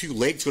 what are the two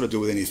legs got to do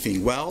with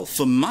anything? Well,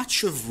 for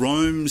much of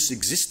Rome's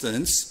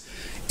existence,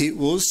 it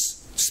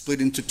was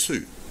split into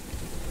two.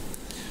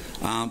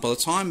 By the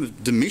time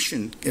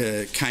Domitian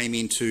came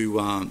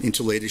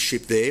into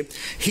leadership there,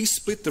 he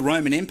split the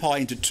Roman Empire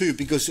into two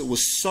because it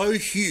was so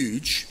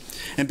huge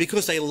and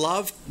because they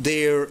loved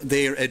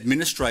their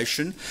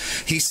administration,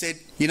 he said,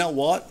 you know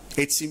what?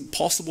 It's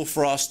impossible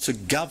for us to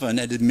govern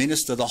and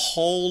administer the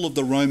whole of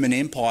the Roman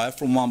Empire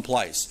from one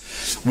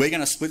place. We're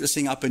going to split this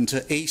thing up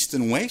into East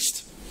and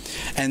West,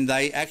 and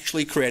they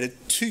actually created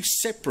two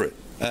separate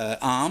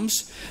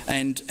arms,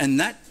 and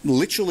that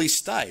literally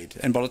stayed.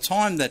 And by the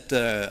time that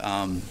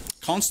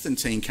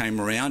Constantine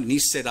came around and he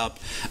set up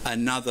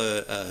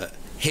another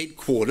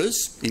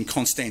headquarters in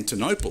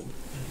Constantinople,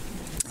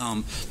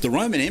 the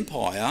Roman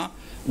Empire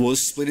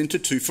was split into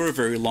two for a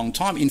very long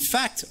time. In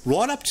fact,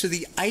 right up to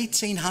the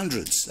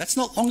 1800s. That's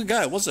not long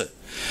ago, was it?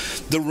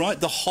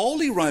 The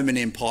Holy Roman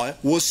Empire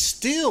was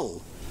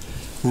still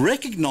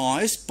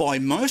recognised by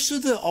most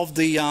of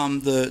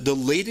the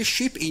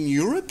leadership in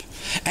Europe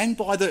and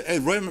by the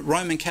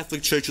Roman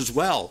Catholic Church as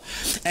well.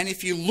 And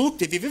if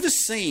you've ever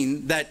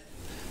seen that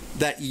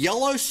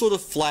yellow sort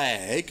of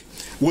flag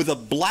with a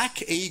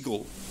black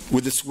eagle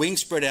with its wings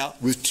spread out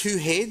with two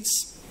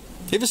heads,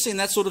 ever seen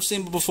that sort of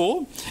symbol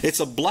before? It's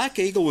a black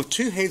eagle with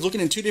two heads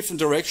looking in two different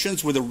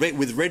directions with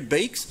red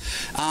beaks.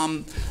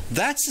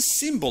 That's a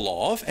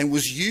symbol of, and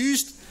was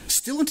used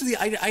still into the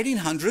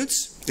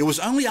 1800s. It was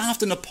only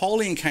after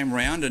Napoleon came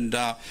around, and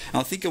I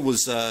think it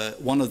was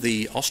one of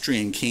the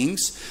Austrian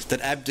kings that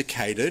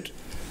abdicated.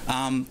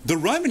 The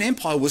Roman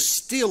Empire was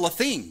still a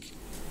thing.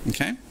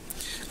 Okay,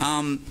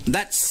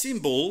 that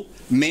symbol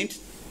meant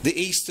the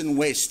East and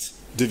West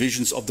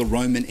divisions of the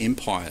Roman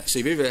Empire. So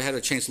if you've ever had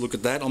a chance to look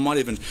at that, I might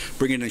even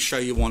bring it and show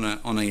you on an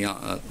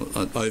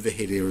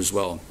overhead here as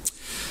well.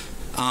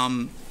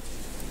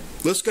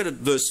 Let's go to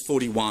verse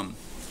 41.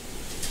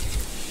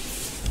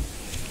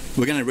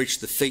 We're going to reach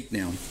the feet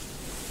now.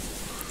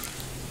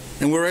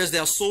 And whereas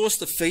thou sawest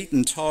the feet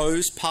and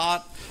toes,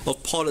 part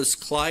of potter's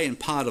clay and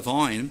part of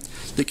iron,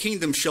 the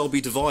kingdom shall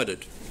be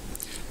divided.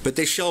 But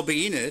there shall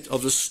be in it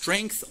of the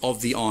strength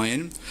of the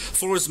iron,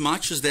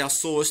 forasmuch as thou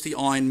sawest the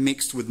iron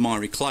mixed with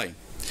miry clay.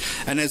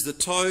 And as the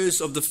toes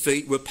of the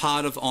feet were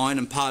part of iron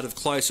and part of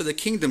clay, so the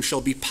kingdom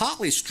shall be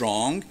partly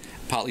strong,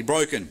 partly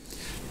broken.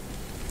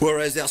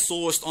 Whereas thou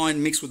sawest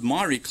iron mixed with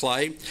miry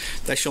clay,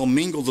 they shall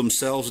mingle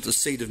themselves with the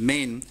seed of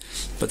men,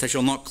 but they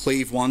shall not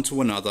cleave one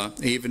to another,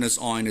 even as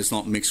iron is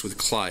not mixed with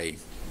clay.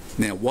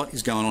 Now, what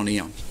is going on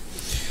here?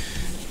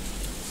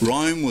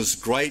 Rome was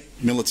great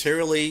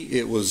militarily.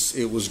 It was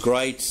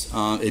great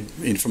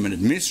from an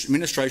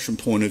administration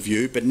point of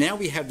view. But now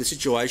we have the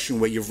situation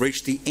where you've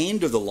reached the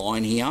end of the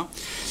line here,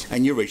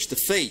 and you reach the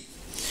feet.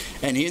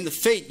 And here in the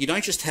feet, you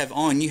don't just have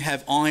iron; you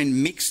have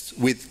iron mixed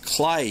with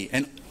clay.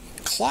 And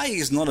clay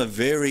is not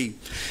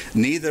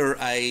neither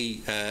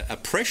a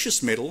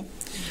precious metal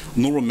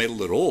nor a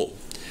metal at all.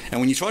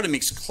 And when you try to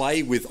mix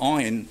clay with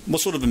iron,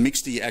 what sort of a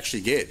mix do you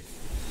actually get?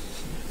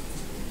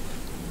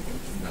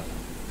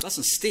 It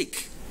doesn't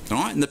stick. All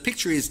right? And the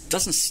picture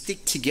doesn't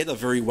stick together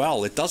very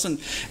well. It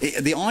doesn't.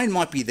 The iron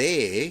might be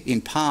there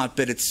in part,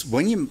 but it's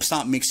when you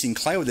start mixing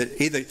clay with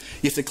it. Either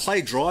if the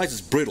clay dries,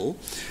 it's brittle,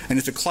 and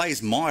if the clay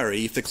is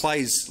miry, if the clay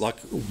is like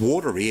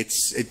watery, it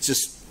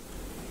just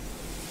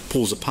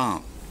pulls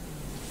apart.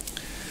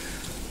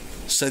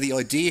 So the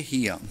idea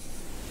here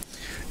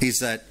is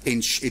that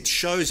it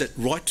shows that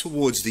right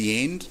towards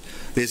the end,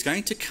 there's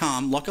going to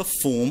come like a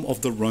form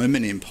of the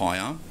Roman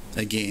Empire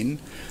again.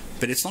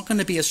 But it's not going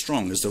to be as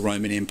strong as the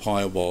Roman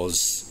Empire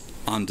was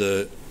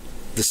under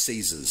the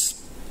Caesars.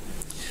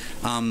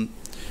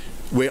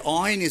 Where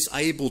iron is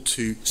able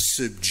to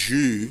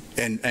subdue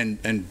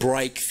and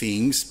break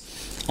things,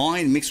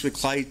 iron mixed with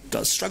clay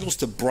struggles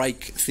to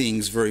break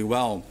things very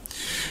well.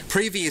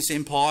 Previous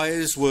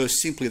empires were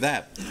simply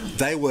that.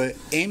 They were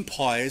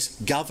empires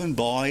governed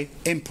by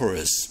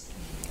emperors.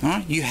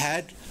 Right? You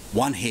had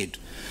one head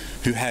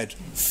who had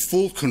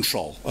full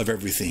control of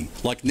everything.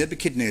 Like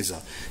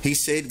Nebuchadnezzar, he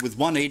said with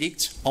one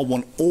edict, I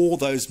want all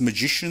those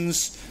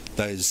magicians,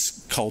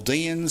 those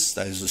Chaldeans,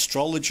 those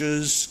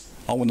astrologers,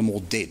 I want them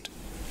all dead.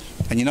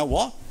 And you know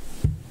what?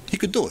 He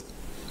could do it.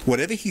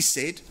 Whatever he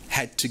said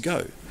had to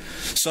go.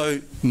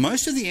 So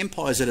most of the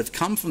empires that have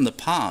come from the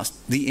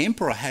past, the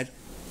emperor had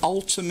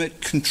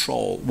ultimate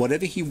control.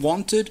 Whatever he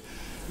wanted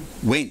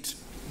went.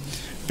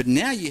 But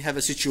now you have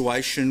a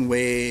situation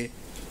where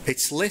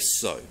it's less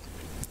so.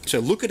 So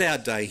look at our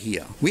day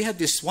here. We have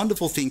this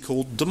wonderful thing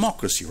called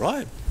democracy,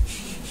 right?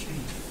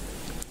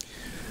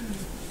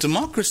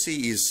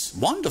 Democracy is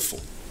wonderful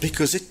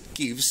because it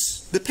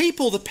gives the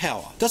people the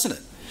power, doesn't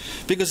it?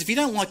 Because if you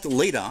don't like the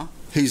leader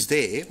who's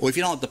there, or if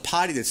you don't like the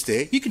party that's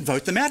there, you can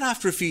vote them out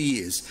after a few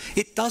years.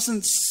 It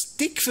doesn't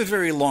stick for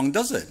very long,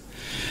 does it?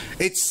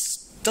 It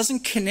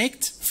doesn't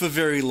connect for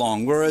very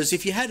long. Whereas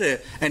if you had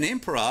an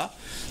emperor,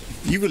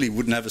 you really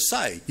wouldn't have a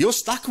say. You're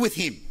stuck with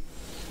him.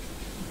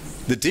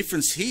 The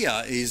difference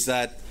here is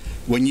that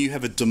when you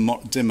have a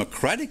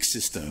democratic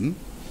system,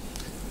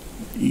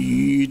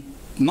 you're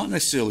not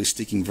necessarily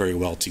sticking very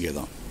well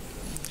together.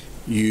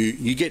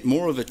 You get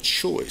more of a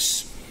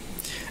choice.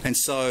 And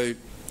so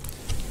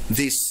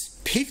this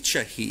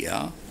picture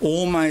here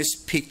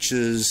almost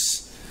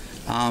pictures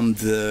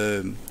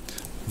the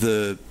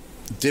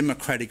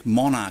democratic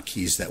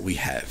monarchies that we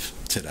have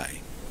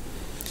today.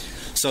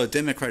 So a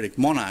democratic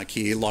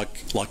monarchy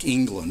like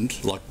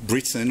England, like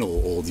Britain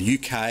or the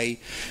UK,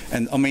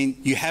 and I mean,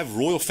 you have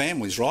royal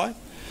families, right?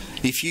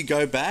 If you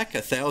go back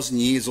 1,000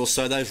 years or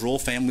so, those royal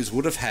families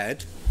would have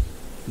had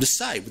the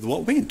say with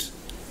what went.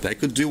 They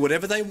could do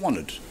whatever they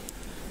wanted.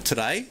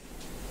 Today,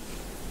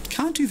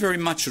 can't do very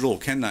much at all,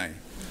 can they?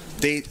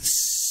 They're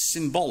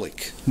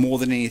symbolic more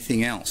than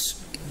anything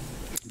else.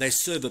 They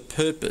serve a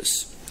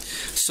purpose.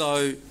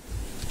 So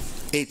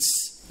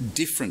it's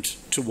different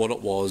to what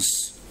it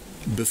was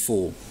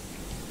before.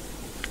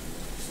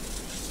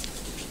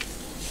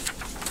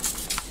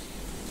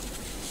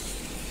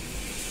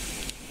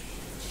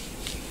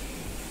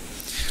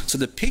 So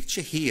the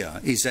picture here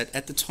is that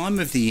at the time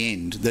of the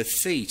end, the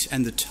feet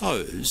and the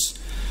toes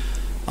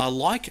are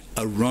like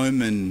a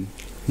Roman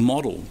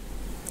model,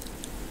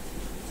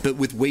 but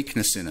with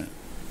weakness in it.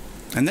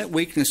 And that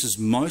weakness is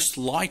most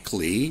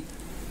likely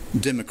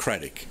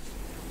democratic.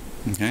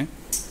 Okay?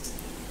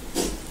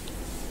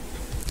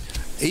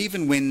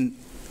 Even when,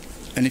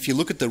 and if you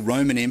look at the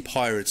Roman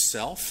Empire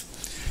itself,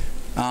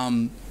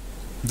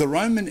 the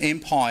Roman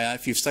Empire,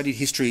 if you've studied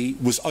history,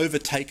 was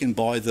overtaken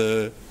by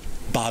the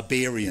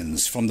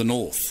barbarians from the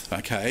north,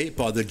 okay,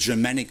 by the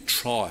Germanic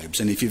tribes.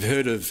 And if you've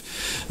heard of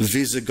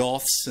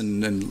Visigoths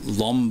and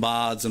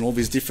Lombards and all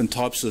these different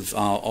types of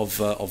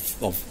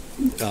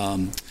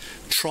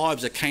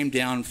tribes that came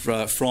down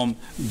from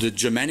the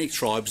Germanic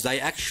tribes, they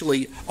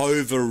actually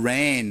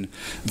overran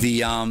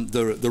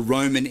the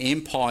Roman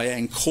Empire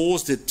and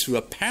caused it to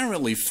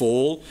apparently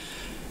fall,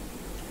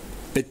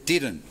 but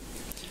didn't.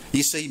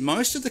 You see,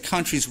 most of the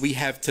countries we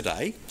have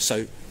today,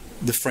 so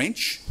the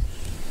French,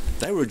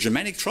 they were a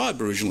Germanic tribe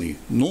originally,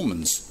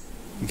 Normans,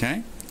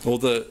 okay? Or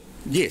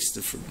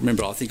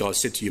remember, I think I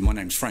said to you, my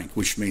name's Frank,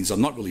 which means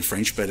I'm not really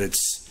French, but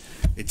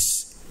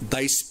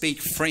they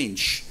speak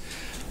French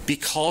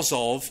because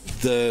of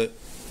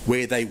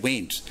where they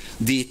went.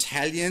 The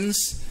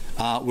Italians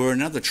were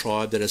another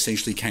tribe that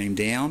essentially came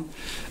down,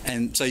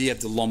 and so you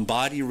have the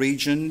Lombardy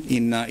region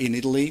in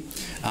Italy.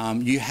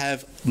 You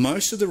have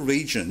most of the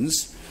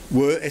regions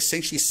were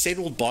essentially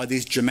settled by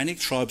these Germanic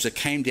tribes that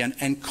came down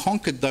and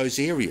conquered those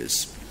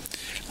areas.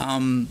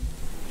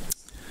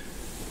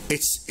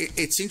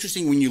 It's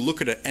interesting when you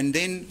look at it, and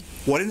then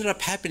what ended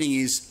up happening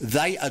is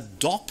they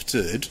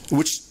adopted,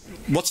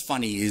 what's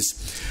funny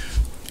is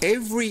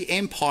every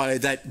empire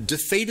that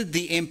defeated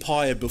the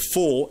empire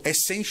before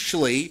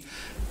essentially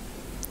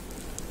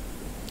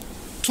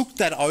took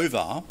that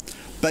over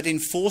but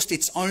enforced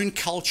its own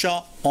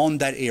culture on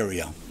that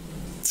area.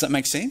 Does that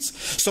make sense?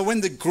 So when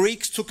the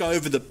Greeks took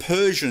over the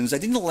Persians, they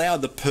didn't allow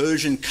the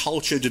Persian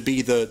culture to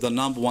be the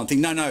number one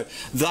thing. No,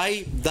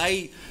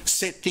 they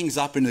set things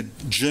up in a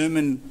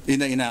German,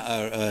 in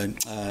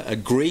a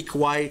Greek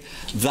way.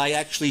 They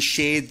actually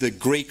shared the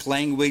Greek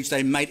language.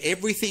 They made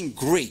everything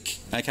Greek.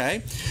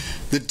 Okay.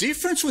 The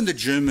difference when the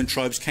German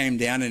tribes came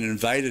down and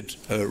invaded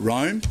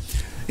Rome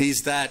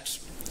is that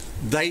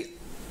they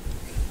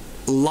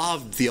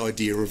loved the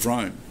idea of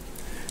Rome.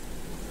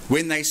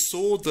 When they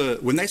saw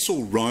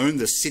Rome,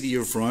 the city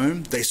of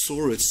Rome, they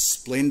saw its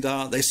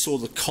splendor, they saw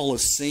the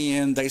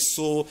Colosseum, they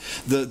saw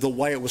the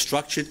way it was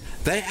structured,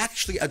 they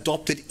actually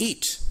adopted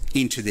it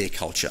into their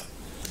culture.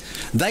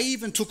 They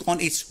even took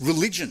on its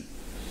religion.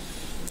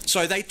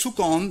 So they took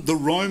on the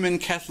Roman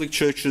Catholic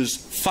Church's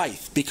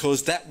faith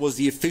because that was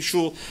the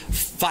official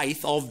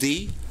faith of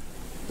the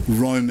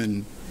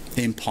Roman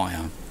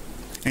Empire.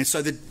 And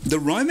so the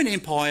Roman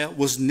Empire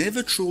was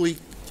never truly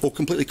or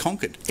completely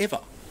conquered,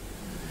 ever.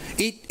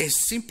 It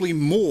has simply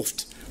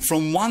morphed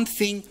from one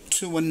thing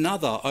to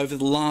another over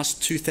the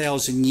last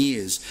 2,000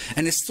 years,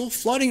 and it's still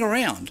floating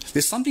around.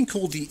 There's something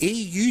called the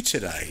EU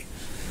today,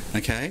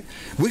 okay,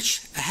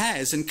 which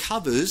has and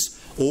covers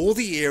all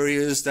the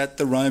areas that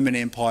the Roman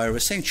Empire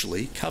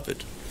essentially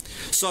covered.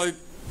 So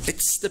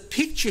it's the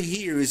picture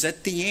here is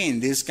at the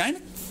end there's going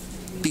to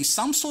be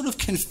some sort of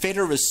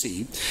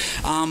confederacy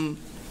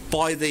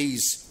by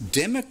these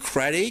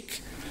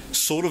democratic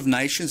sort of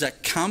nations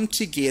that come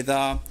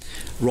together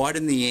right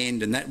in the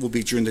end, and that will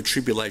be during the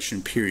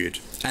tribulation period,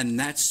 and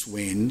that's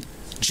when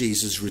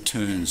Jesus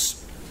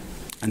returns,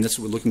 and that's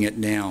what we're looking at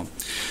now.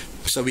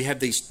 So we have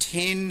these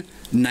 10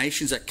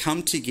 nations that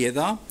come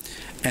together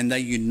and they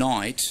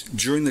unite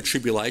during the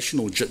tribulation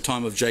or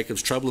time of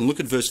Jacob's trouble. And look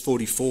at verse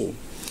 44.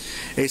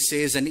 It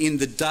says, and in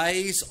the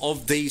days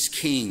of these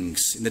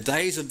kings, in the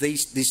days of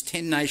these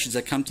 10 nations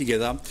that come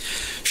together,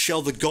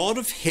 shall the God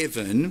of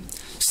heaven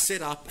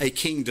set up a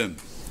kingdom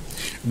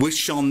which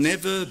shall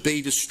never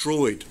be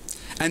destroyed.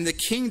 And the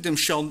kingdom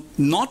shall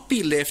not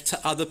be left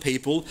to other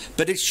people,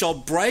 but it shall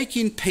break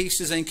in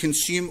pieces and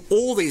consume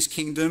all these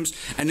kingdoms,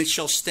 and it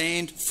shall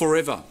stand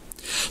forever.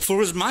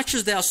 For as much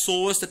as thou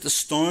sawest that the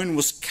stone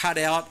was cut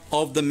out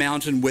of the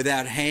mountain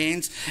without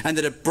hands, and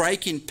that it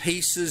brake in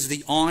pieces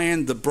the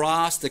iron, the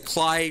brass, the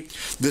clay,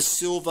 the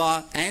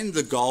silver, and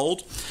the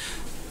gold,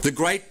 the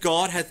great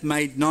God hath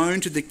made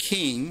known to the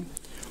king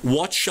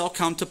what shall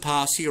come to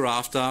pass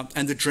hereafter,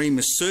 and the dream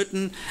is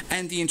certain,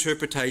 and the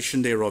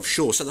interpretation thereof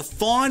sure. So the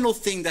final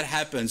thing that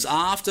happens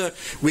after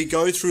we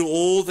go through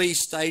all these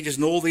stages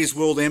and all these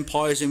world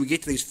empires, and we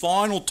get to these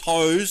final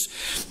toes,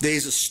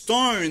 there's a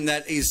stone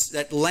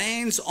that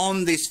lands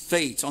on these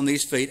feet,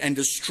 and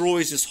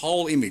destroys this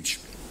whole image.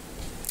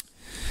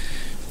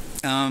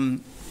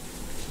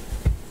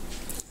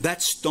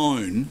 That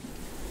stone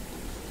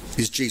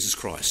is Jesus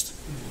Christ.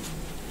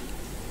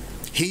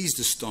 He's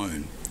the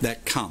stone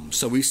that comes.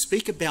 So we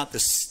speak about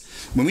this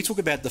when we talk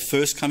about the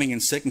first coming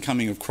and second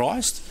coming of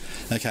Christ.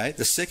 Okay,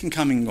 the second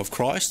coming of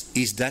Christ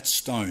is that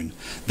stone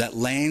that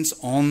lands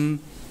on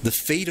the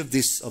feet of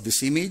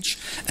this image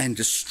and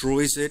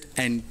destroys it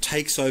and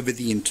takes over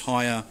the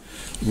entire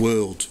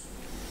world.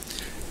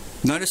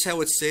 Notice how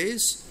it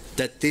says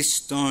that this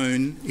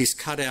stone is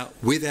cut out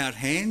without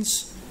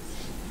hands.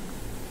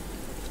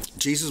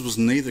 Jesus was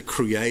neither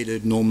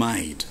created nor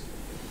made.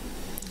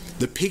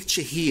 The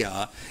picture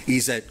here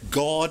is that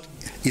God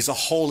is a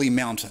holy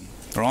mountain,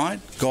 right?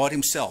 God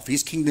himself,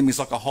 his kingdom is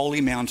like a holy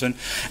mountain,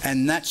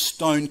 and that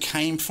stone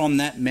came from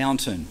that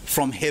mountain,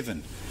 from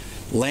heaven,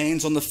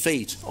 lands on the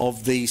feet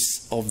of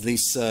these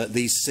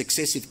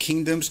successive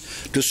kingdoms,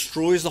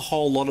 destroys a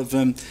whole lot of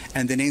them,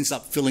 and then ends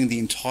up filling the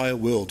entire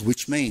world,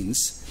 which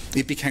means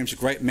it becomes a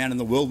great mountain in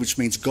the world, which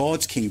means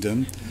God's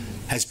kingdom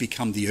has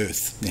become the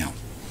earth now.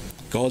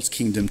 God's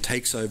kingdom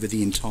takes over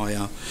the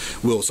entire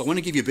world. So I want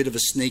to give you a bit of a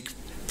sneak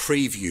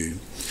preview.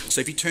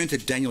 So if you turn to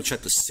Daniel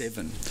chapter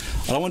 7,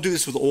 I don't want to do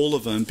this with all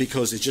of them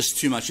because it's just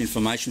too much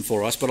information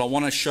for us, but I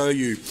want to show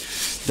you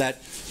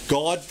that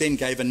God then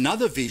gave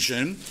another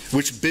vision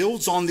which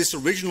builds on this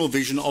original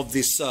vision of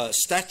this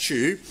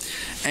statue,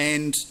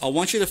 and I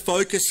want you to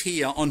focus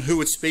here on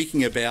who it's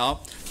speaking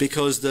about,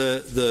 because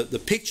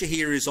the picture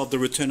here is of the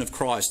return of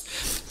Christ.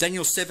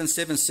 Daniel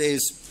 7:7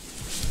 says,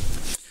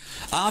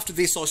 "After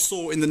this I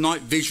saw in the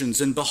night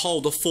visions, and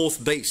behold, a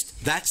fourth beast."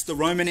 That's the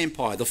Roman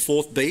Empire, the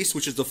fourth beast,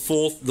 which is the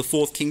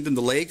fourth kingdom,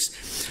 the legs.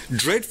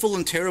 "Dreadful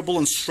and terrible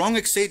and strong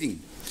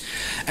exceeding.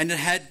 And it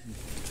had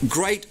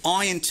great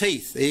iron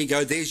teeth." There you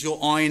go, there's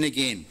your iron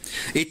again.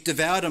 "It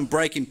devoured and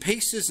brake in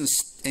pieces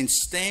and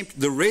stamped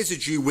the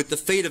residue with the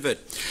feet of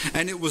it.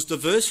 And it was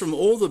diverse from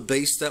all the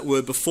beasts that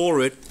were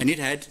before it, and it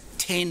had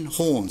 10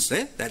 horns."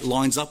 That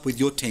lines up with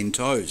your 10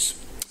 toes.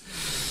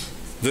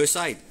 Verse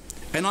 8.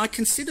 "And I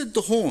considered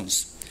the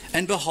horns,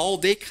 and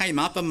behold, there came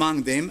up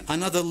among them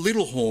another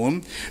little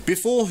horn,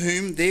 before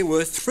whom there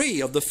were 3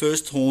 of the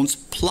first horns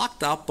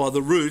plucked up by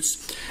the roots.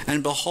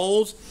 And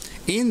behold,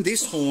 in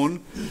this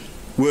horn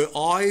were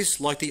eyes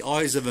like the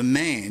eyes of a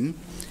man,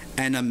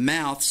 and a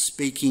mouth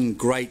speaking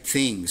great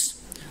things."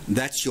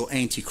 That's your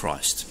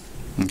Antichrist.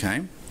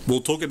 Okay? We'll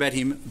talk about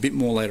him a bit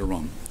more later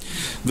on.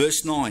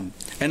 Verse 9.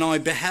 "And I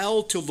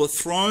beheld till the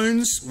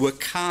thrones were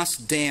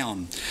cast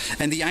down,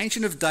 and the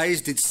Ancient of Days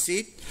did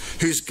sit,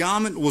 whose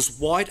garment was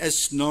white as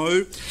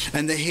snow,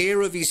 and the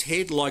hair of his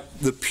head like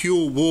the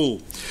pure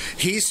wool.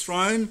 His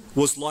throne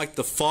was like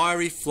the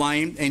fiery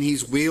flame, and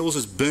his wheels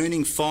as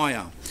burning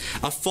fire.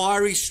 A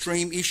fiery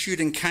stream issued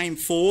and came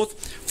forth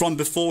from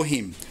before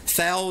him.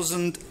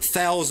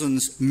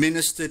 Thousands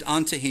ministered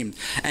unto him,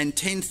 and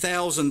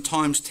 10,000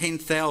 times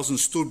 10,000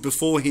 stood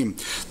before him.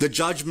 The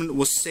judgment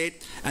was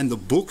set, and the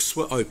books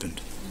were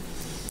opened.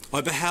 I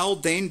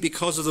beheld then,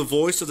 because of the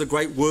voice of the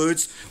great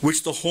words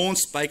which the horn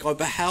spake, I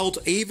beheld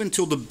even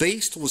till the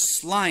beast was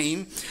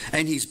slain,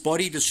 and his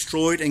body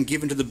destroyed and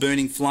given to the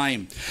burning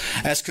flame.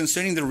 As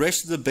concerning the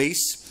rest of the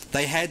beasts,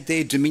 they had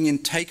their dominion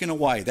taken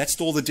away." That's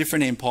all the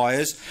different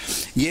empires.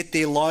 "Yet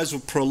their lives were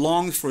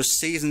prolonged for a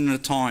season and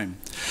a time.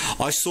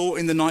 I saw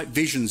in the night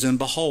visions, and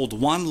behold,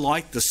 one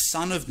like the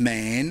Son of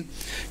Man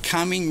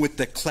coming with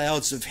the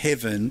clouds of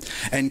heaven,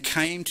 and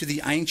came to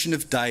the Ancient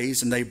of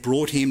Days, and they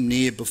brought him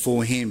near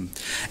before him.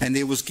 And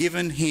there was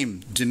given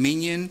him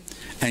dominion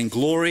and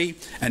glory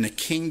and a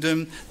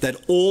kingdom, that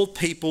all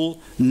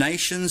people,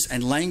 nations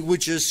and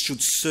languages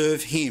should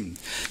serve him.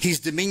 His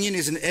dominion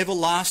is an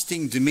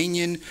everlasting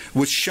dominion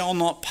which shall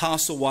not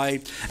pass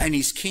away, and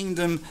his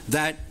kingdom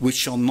that which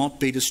shall not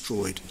be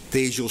destroyed."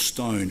 There's your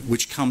stone,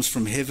 which comes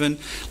from heaven,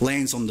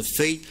 lands on the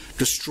feet,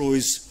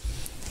 destroys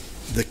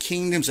the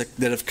kingdoms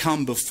that have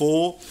come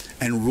before,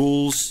 and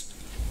rules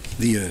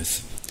the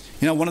earth.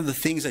 You know, one of the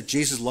things that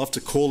Jesus loved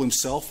to call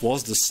himself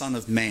was the Son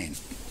of Man.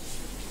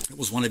 It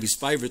was one of his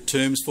favourite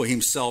terms for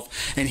himself.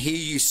 And here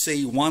you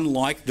see one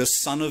like the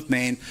Son of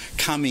Man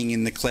coming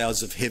in the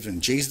clouds of heaven.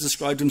 Jesus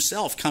described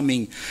himself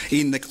coming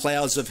in the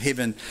clouds of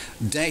heaven.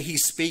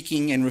 He's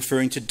speaking and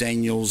referring to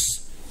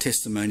Daniel's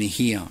testimony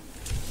here.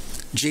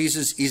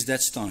 Jesus is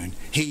that stone.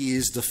 He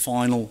is the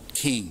final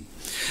king.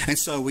 And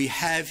so we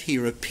have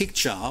here a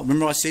picture.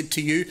 Remember I said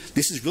to you,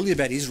 this is really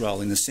about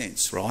Israel in a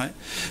sense, right?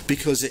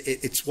 Because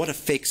it's what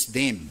affects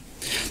them.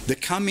 The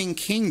coming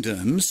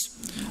kingdoms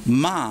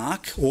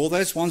mark, all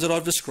those ones that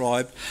I've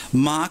described,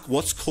 mark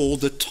what's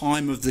called the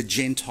time of the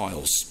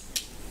Gentiles.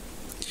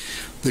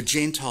 The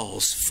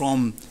Gentiles,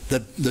 from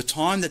the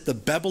time that the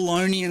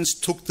Babylonians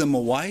took them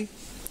away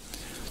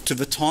to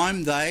the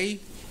time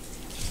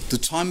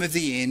of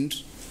the end,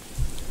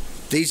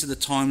 these are the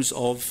times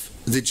of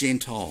the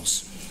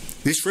Gentiles.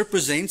 This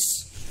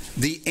represents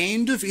the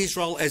end of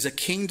Israel as a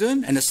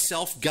kingdom and a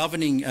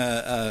self-governing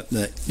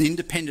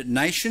independent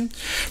nation.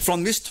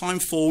 From this time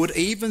forward,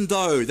 even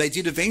though they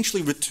did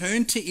eventually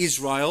return to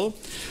Israel,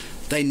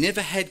 they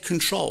never had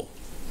control.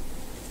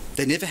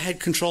 They never had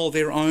control of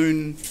their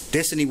own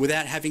destiny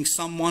without having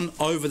someone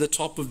over the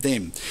top of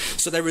them.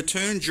 So they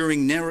returned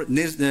during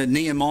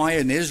Nehemiah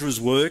and Ezra's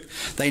work.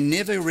 They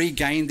never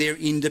regained their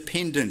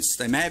independence.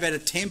 They may have had a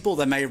temple,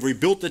 they may have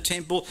rebuilt the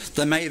temple,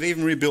 they may have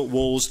even rebuilt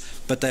walls,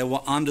 but they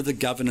were under the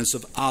governance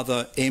of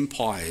other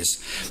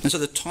empires. And so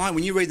the time,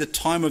 when you read the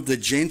time of the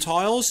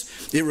Gentiles,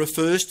 it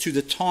refers to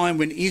the time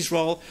when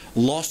Israel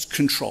lost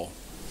control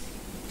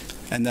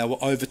and they were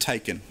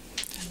overtaken.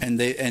 And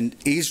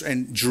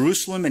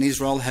Jerusalem and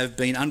Israel have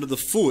been under the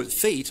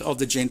feet of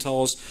the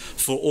Gentiles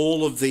for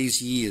all of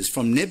these years,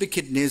 from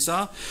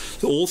Nebuchadnezzar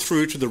all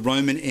through to the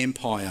Roman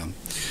Empire.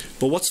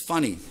 But what's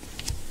funny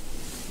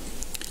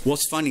is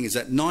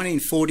that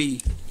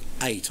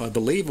 1948, I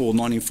believe, or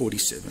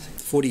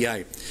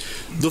 48,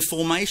 the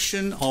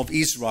formation of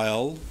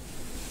Israel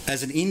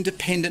as an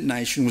independent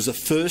nation was the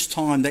first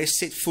time they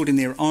set foot in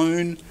their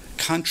own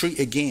country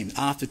again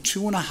after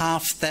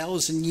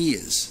 2,500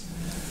 years.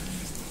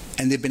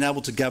 And they've been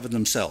able to govern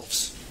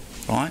themselves,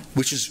 right?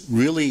 Which is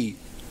really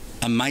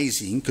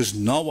amazing, because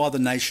no other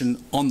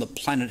nation on the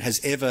planet has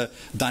ever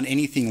done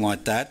anything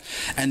like that.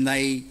 And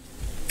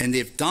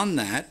they've done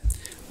that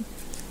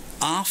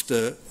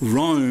after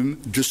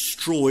Rome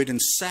destroyed and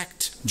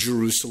sacked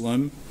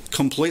Jerusalem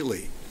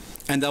completely.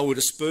 And they were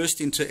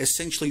dispersed into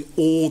essentially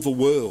all the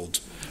world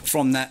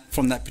from that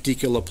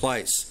particular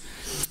place.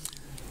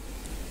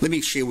 Let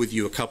me share with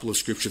you a couple of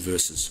scripture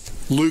verses.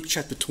 Luke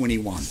chapter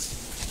 21.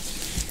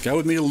 Go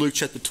with me to Luke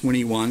chapter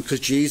 21, because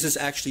Jesus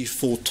actually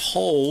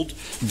foretold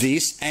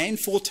this and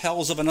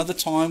foretells of another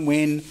time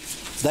when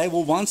they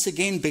will once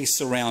again be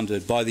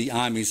surrounded by the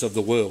armies of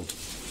the world.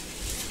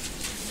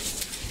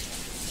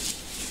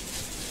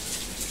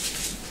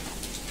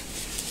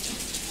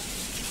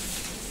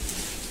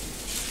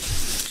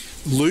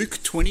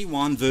 Luke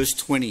 21 verse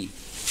 20.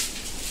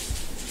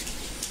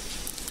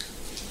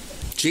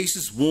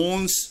 Jesus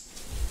warns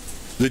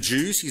the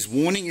Jews, he's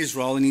warning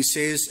Israel, and he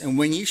says, "And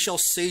when ye shall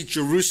see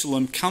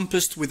Jerusalem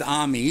compassed with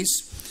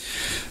armies,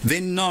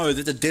 then know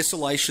that the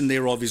desolation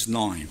thereof is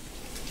nigh.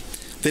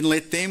 Then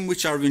let them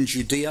which are in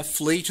Judea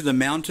flee to the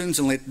mountains,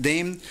 and let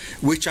them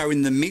which are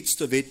in the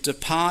midst of it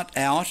depart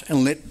out,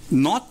 and let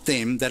not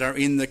them that are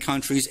in the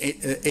countries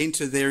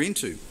enter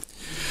thereinto.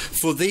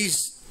 For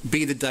these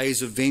be the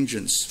days of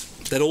vengeance,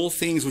 that all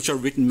things which are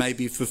written may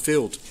be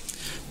fulfilled.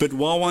 But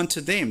woe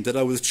unto them that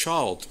are with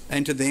child,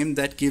 and to them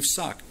that give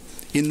suck,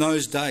 in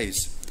those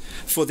days.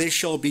 For there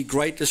shall be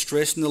great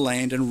distress in the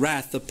land, and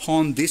wrath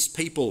upon this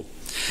people.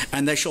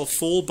 And they shall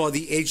fall by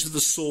the edge of the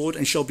sword,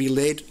 and shall be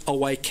led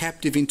away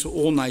captive into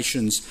all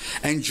nations.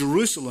 And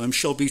Jerusalem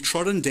shall be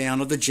trodden down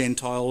of the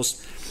Gentiles,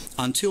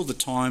 until the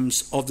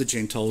times of the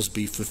Gentiles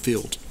be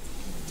fulfilled."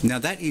 Now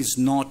that is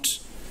not,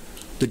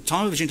 the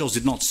time of the Gentiles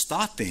did not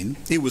start then,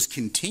 it was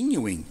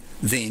continuing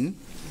then,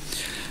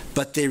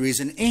 but there is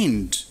an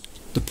end.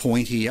 The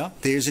point here,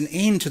 there's an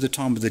end to the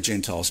time of the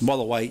Gentiles. And by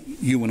the way,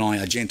 you and I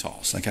are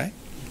Gentiles, okay?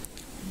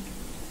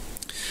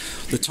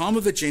 The time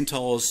of the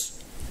Gentiles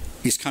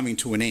is coming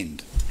to an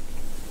end.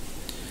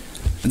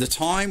 And the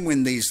time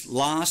when these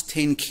last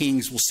 10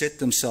 kings will set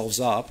themselves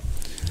up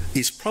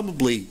is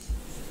probably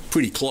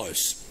pretty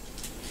close.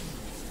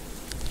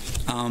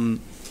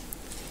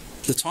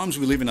 The times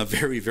we live in are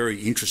very,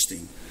 very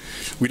interesting.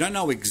 We don't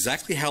know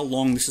exactly how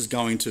long this is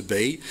going to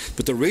be,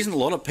 but the reason a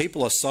lot of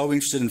people are so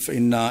interested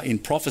in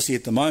prophecy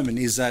at the moment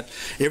is that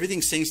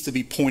everything seems to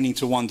be pointing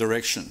to one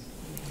direction.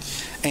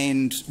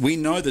 And we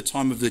know the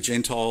time of the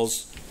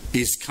Gentiles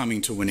is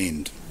coming to an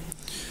end.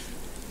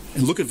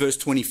 And look at verse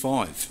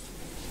 25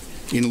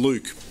 in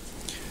Luke.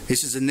 It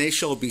says, "And there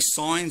shall be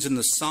signs in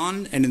the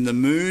sun and in the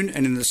moon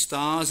and in the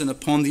stars, and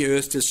upon the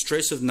earth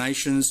distress of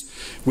nations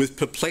with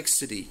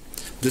perplexity,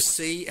 the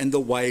sea and the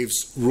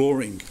waves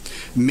roaring,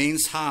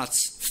 men's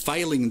hearts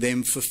failing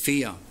them for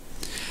fear,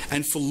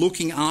 and for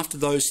looking after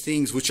those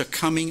things which are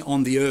coming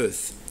on the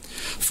earth.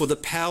 For the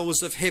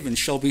powers of heaven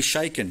shall be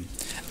shaken,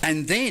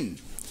 and then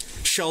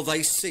shall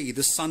they see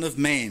the Son of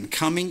Man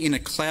coming in a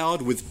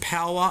cloud with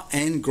power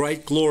and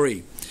great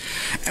glory.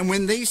 And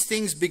when these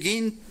things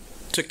begin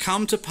to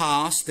come to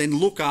pass, then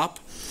look up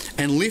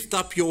and lift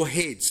up your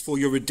heads, for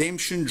your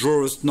redemption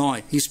draweth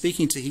nigh." He's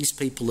speaking to his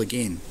people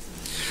again.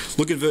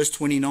 Look at verse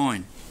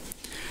 29.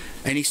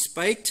 "And he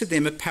spake to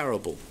them a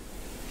parable.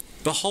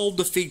 Behold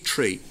the fig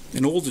tree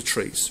and all the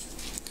trees.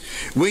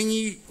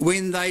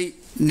 When they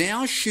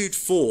now shoot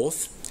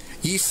forth,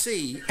 ye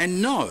see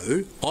and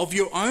know of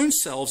your own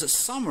selves that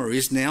summer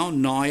is now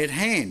nigh at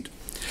hand.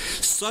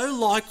 So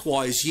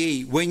likewise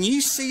ye, when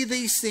ye see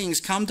these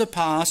things come to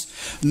pass,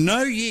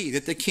 know ye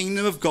that the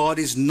kingdom of God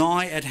is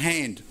nigh at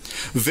hand.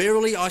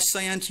 Verily I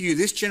say unto you,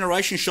 this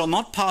generation shall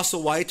not pass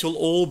away till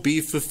all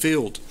be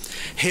fulfilled.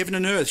 Heaven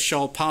and earth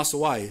shall pass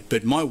away,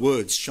 but my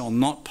words shall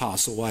not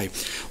pass away.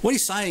 What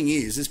he's saying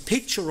is this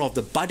picture of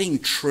the budding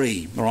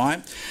tree, all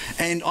right?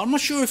 And I'm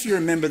not sure if you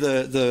remember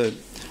the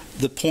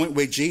point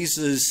where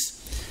Jesus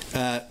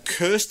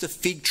cursed the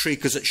fig tree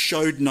because it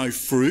showed no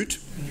fruit.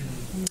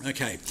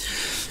 Okay,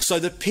 so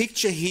the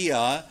picture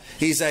here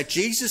is that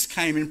Jesus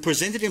came and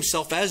presented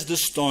himself as the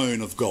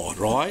stone of God,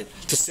 right,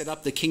 to set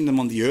up the kingdom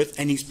on the earth,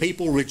 and his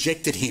people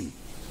rejected him.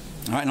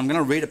 All right, and I'm going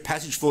to read a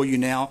passage for you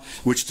now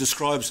which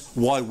describes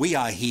why we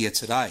are here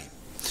today.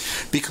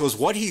 Because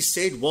what he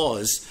said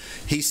was,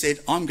 he said,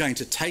 I'm going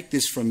to take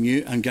this from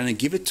you, I'm going to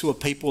give it to a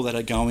people that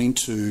are going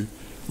to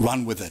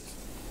run with it.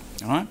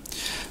 All right,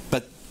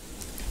 but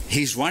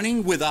he's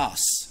running with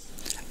us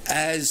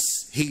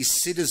as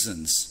his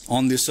citizens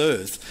on this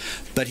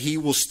earth, but he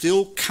will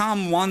still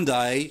come one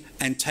day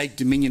and take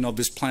dominion of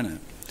this planet.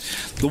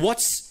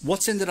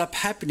 What's ended up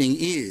happening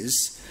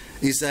is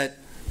that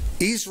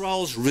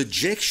Israel's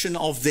rejection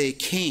of their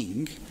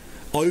king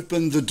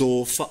opened the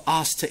door for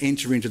us to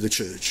enter into the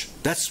church.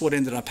 That's what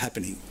ended up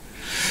happening.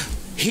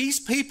 His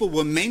people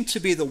were meant to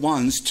be the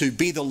ones to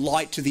be the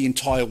light to the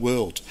entire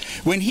world.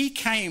 When he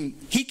came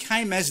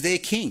as their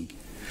king.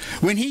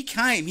 When he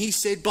came, he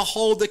said,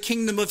 behold, the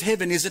kingdom of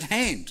heaven is at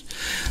hand.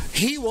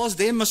 He was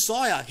their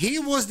Messiah. He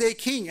was their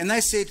king. And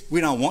they said,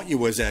 we don't want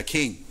you as our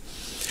king.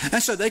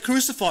 And so they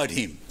crucified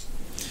him.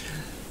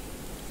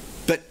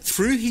 But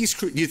through his...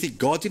 You think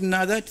God didn't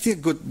know that? Do you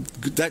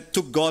think that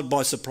took God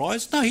by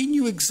surprise? No, he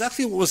knew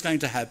exactly what was going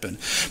to happen.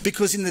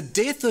 Because in the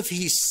death of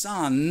his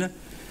son,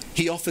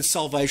 he offered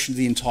salvation to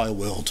the entire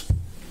world.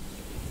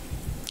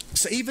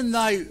 So even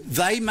though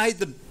they made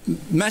the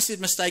massive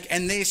mistake,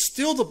 and they're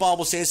still, the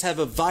Bible says, have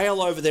a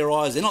veil over their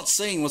eyes, they're not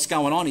seeing what's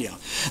going on here.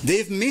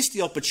 They've missed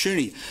the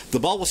opportunity. The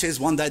Bible says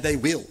one day they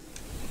will.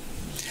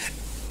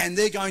 And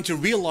they're going to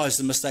realise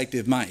the mistake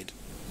they've made.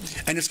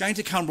 And it's going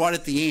to come right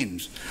at the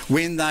end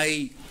when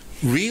they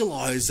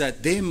realise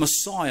that their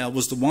Messiah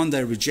was the one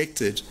they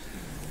rejected,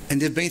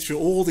 and they've been through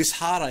all this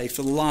heartache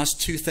for the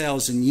last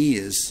 2,000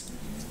 years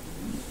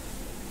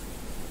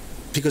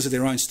because of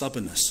their own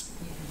stubbornness.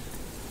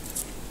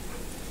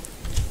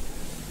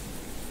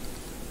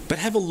 But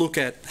have a look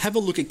at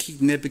King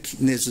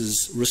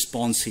Nebuchadnezzar's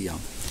response here.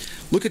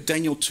 Look at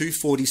Daniel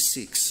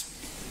 2:46.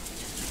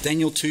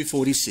 Daniel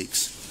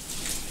 2:46.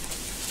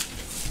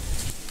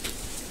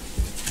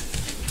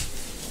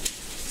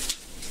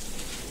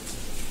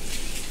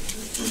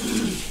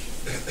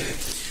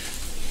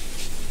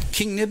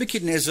 King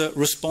Nebuchadnezzar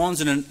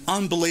responds in an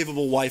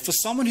unbelievable way. For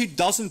someone who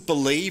doesn't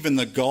believe in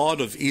the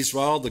God of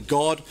Israel, the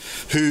God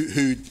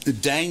who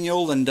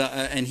Daniel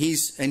and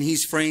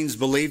his friends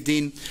believed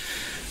in,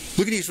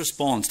 look at his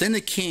response. Then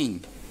the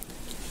king,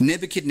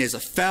 Nebuchadnezzar,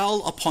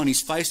 fell upon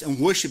his face and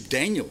worshipped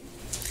Daniel,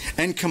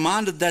 and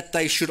commanded that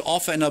they should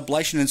offer an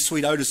oblation and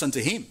sweet odours unto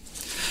him.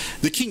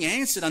 The king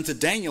answered unto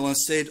Daniel and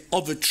said,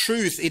 of a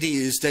truth it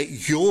is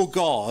that your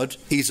God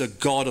is a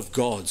God of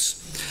gods,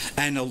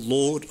 and a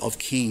Lord of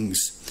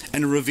kings,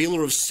 and a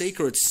revealer of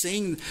secrets,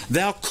 seeing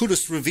thou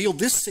couldst reveal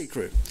this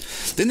secret.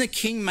 Then the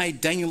king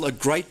made Daniel a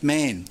great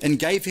man, and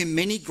gave him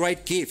many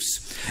great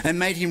gifts, and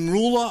made him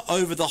ruler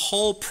over the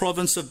whole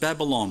province of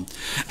Babylon,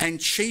 and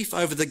chief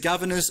over the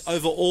governors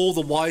over all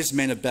the wise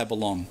men of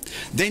Babylon.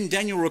 Then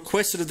Daniel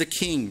requested of the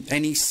king,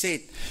 and he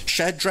set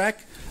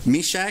Shadrach,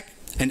 Meshach,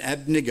 and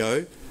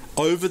Abednego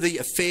over the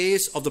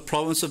affairs of the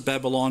province of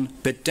Babylon,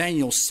 but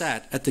Daniel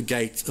sat at the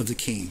gate of the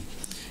king.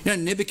 You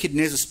know,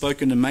 Nebuchadnezzar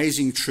spoke an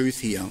amazing truth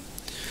here.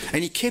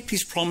 And he kept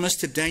his promise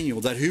to Daniel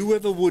that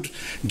whoever would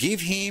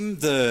give him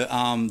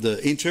the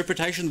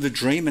interpretation of the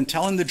dream and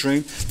tell him the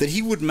dream, that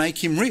he would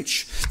make him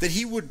rich, that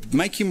he would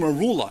make him a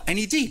ruler. And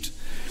he did.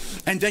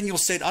 And Daniel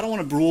said, I don't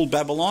want to rule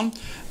Babylon.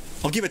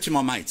 I'll give it to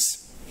my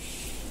mates.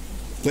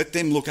 Let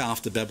them look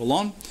after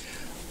Babylon.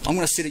 I'm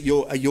going to sit at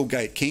your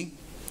gate, king.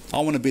 I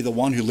want to be the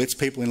one who lets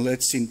people in,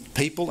 lets in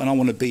people, and I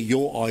want to be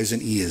your eyes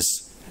and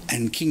ears.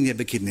 And King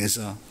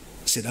Nebuchadnezzar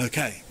said,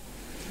 okay,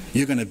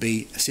 you're going to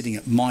be sitting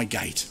at my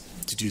gate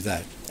to do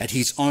that, at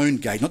his own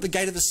gate, not the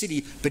gate of the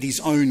city, but his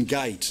own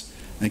gate,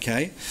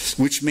 okay,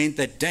 which meant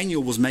that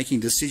Daniel was making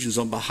decisions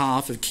on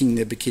behalf of King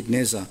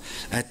Nebuchadnezzar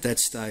at that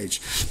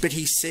stage. But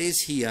he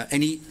says here,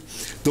 and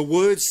the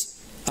words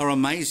are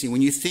amazing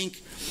when you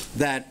think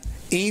that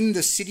in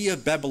the city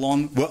of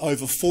Babylon were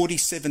over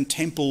 47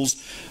 temples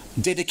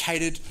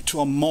dedicated to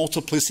a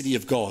multiplicity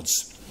of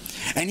gods.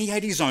 And he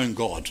had his own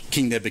god,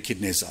 King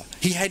Nebuchadnezzar.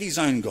 He had his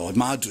own god,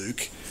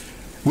 Marduk,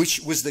 which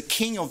was the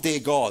king of their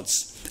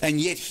gods. And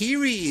yet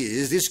here he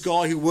is, this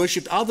guy who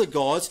worshipped other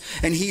gods,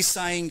 and he's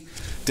saying,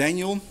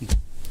 Daniel,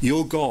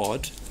 your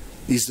God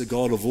is the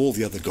God of all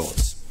the other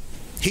gods.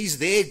 He's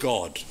their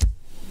God.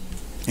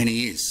 And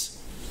he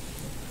is.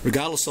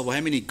 Regardless of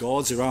how many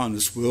gods there are in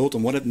this world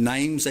and what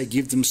names they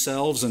give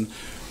themselves and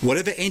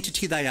whatever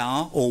entity they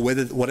are or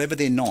whatever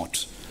they're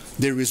not,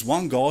 There is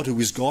one God who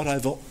is God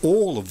over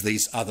all of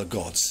these other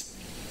gods,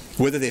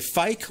 whether they're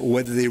fake or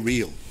whether they're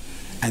real.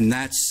 And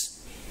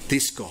that's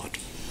this God.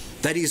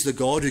 That is the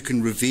God who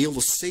can reveal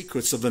the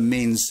secrets of a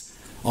man's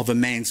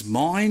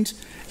mind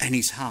and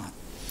his heart.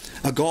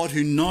 A God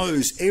who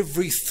knows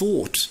every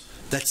thought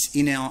that's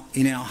in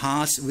our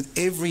hearts, with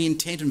every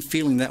intent and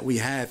feeling that we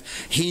have.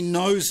 He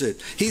knows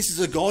it. This is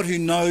a God who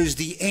knows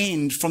the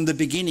end from the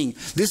beginning.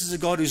 This is a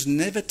God who's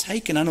never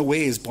taken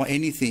unawares by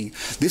anything.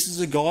 This is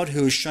a God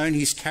who has shown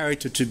his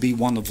character to be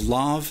one of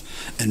love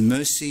and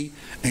mercy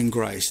and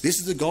grace. This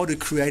is a God who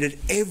created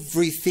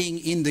everything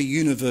in the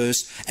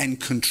universe and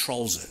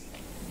controls it.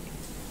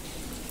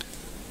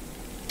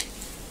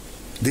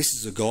 This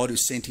is a God who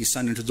sent his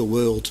Son into the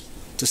world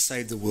to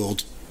save the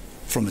world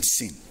from its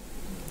sin,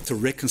 to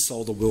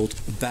reconcile the world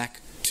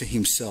back to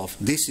himself.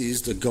 This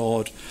is the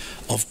God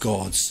of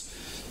gods.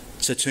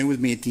 So turn with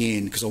me at the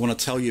end, because I want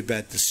to tell you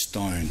about the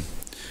stone.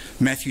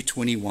 Matthew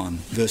 21,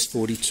 verse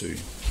 42.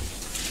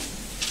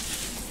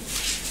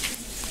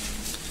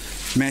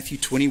 Matthew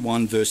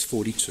 21, verse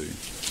 42.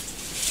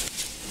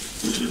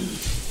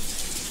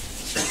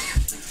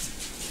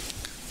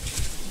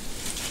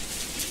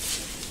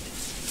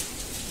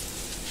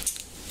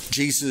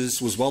 Jesus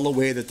was well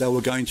aware that they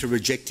were going to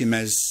reject him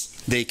as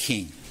their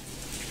king.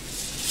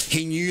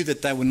 He knew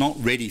that they were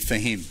not ready for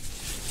him.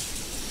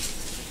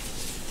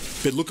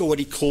 But look at what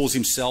he calls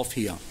himself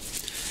here.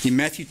 In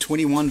Matthew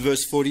 21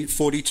 verse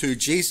 42,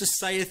 Jesus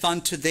saith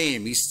unto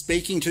them, he's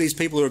speaking to these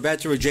people who are about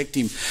to reject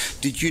him,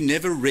 did you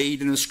never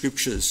read in the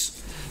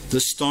scriptures, the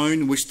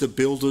stone which the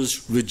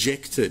builders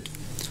rejected,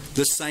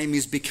 the same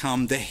is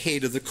become the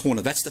head of the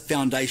corner. That's the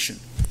foundation.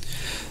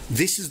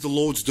 This is the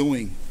Lord's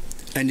doing,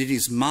 and it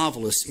is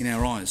marvellous in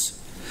our eyes.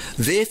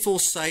 Therefore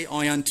say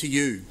I unto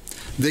you,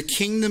 the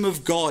kingdom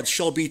of God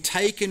shall be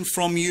taken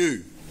from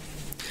you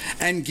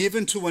and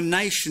given to a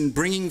nation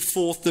bringing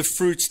forth the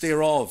fruits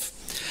thereof.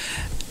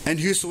 And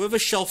whosoever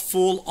shall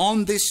fall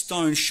on this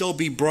stone shall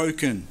be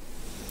broken.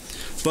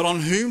 But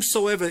on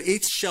whomsoever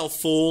it shall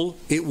fall,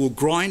 it will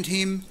grind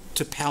him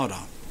to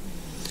powder.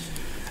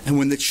 And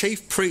when the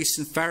chief priests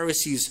and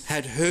Pharisees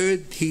had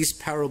heard his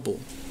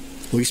parables,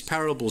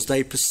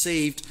 they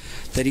perceived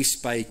that he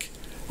spake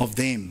of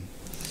them.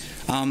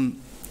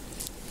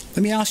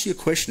 Let me ask you a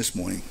question this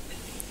morning.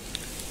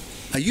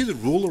 Are you the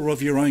ruler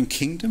of your own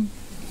kingdom?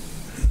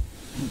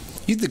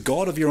 Are you the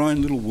God of your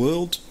own little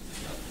world?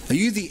 Are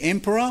you the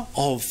emperor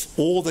of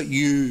all that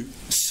you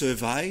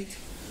survey?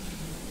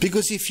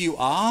 Because if you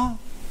are,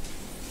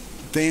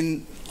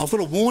 then I've got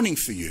a warning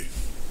for you.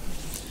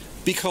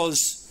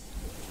 Because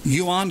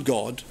you aren't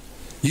God,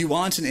 you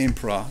aren't an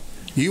emperor,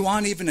 you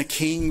aren't even a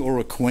king or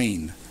a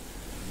queen.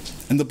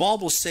 And the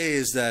Bible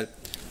says that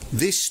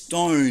this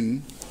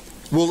stone,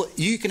 well,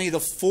 you can either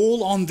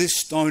fall on this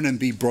stone and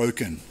be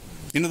broken.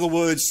 In other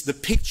words, the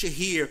picture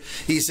here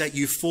is that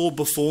you fall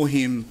before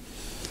him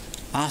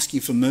asking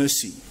for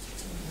mercy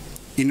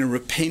in a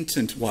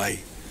repentant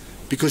way,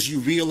 because you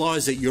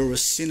realize that you're a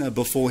sinner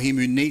before him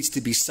who needs to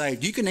be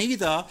saved. You can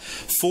either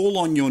fall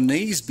on your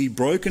knees, be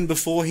broken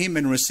before him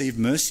and receive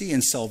mercy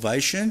and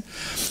salvation.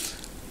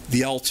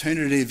 The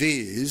alternative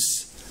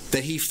is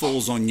that he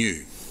falls on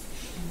you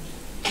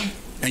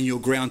and you're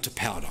ground to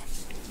powder.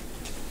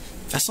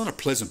 That's not a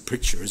pleasant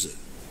picture, is it?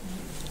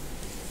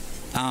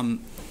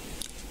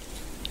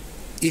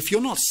 If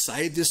you're not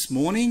saved this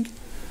morning,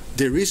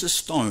 there is a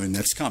stone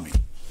that's coming.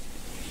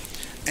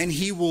 And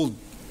he will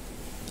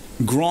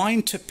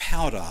grind to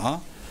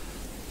powder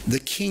the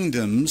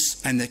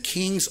kingdoms and the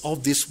kings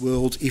of this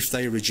world if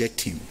they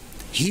reject him.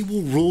 He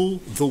will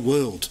rule the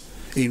world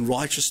in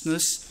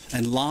righteousness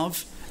and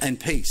love and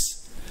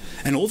peace.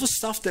 And all the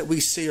stuff that we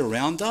see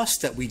around us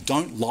that we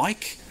don't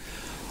like,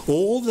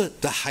 all the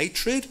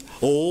hatred,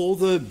 all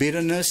the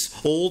bitterness,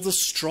 all the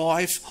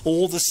strife,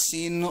 all the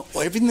sin,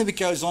 everything that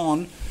goes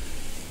on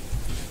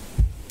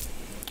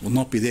will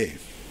not be there.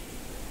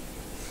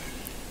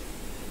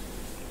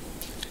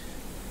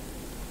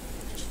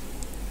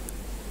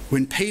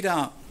 When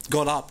Peter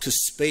got up to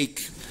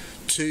speak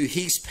to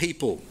his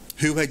people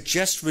who had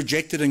just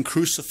rejected and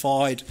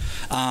crucified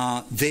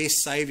their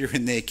Saviour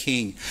and their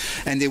King,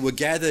 and there were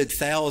gathered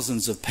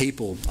thousands of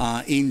people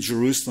in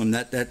Jerusalem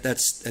at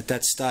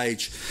that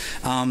stage,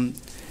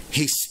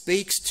 he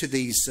speaks to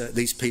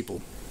these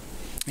people,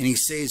 and he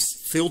says,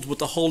 filled with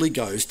the Holy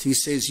Ghost, he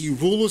says, you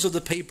rulers of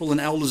the people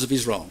and elders of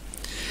Israel.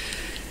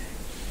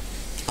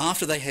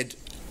 After they had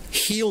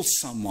healed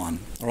someone,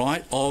 all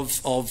right,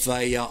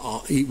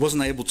 he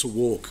wasn't able to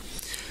walk.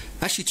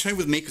 Actually, turn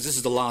with me, because this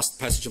is the last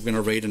passage I'm going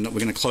to read, and we're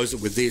going to close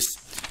it with this.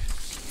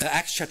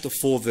 Acts chapter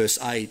 4, verse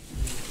 8.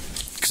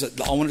 Because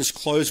I want to just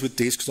close with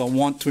this, because I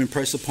want to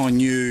impress upon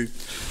you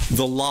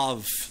the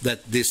love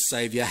that this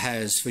Saviour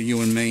has for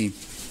you and me,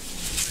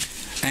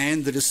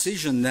 and the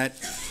decision that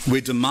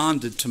we're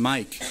demanded to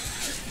make.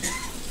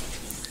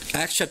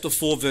 Acts chapter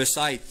 4, verse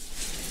 8.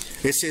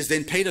 It says,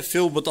 then Peter,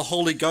 filled with the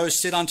Holy Ghost,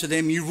 said unto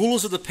them, you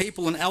rulers of the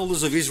people and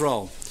elders of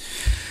Israel,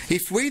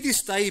 If we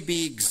this day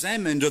be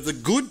examined of the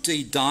good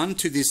deed done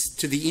to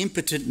the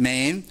impotent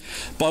man,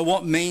 by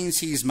what means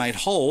he is made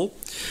whole,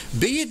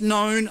 be it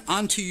known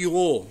unto you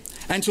all,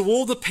 and to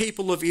all the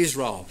people of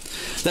Israel,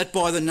 that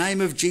by the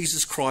name of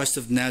Jesus Christ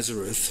of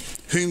Nazareth,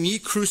 whom ye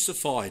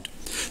crucified,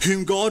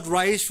 whom God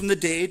raised from the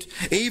dead,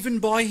 even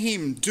by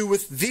him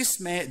does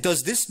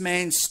this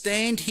man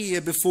stand here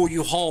before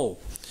you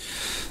whole.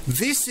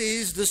 This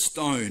is the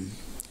stone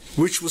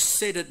which was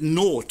set at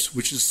naught,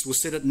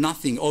 was set at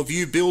nothing of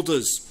you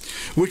builders,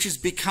 which has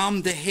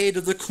become the head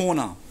of the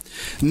corner.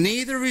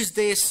 Neither is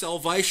there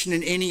salvation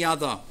in any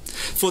other,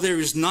 for there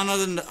is none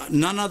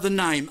other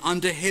name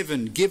under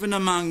heaven given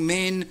among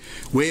men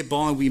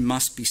whereby we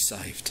must be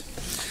saved.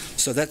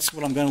 So that's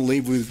what I'm going to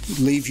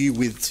leave you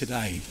with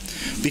today.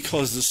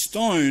 Because the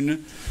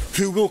stone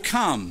who will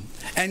come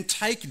and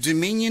take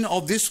dominion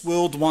of this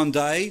world one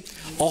day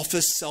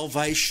offers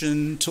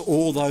salvation to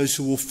all those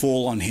who will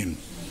fall on him.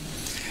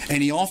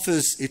 And he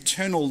offers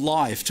eternal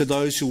life to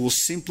those who will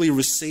simply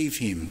receive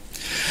him.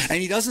 And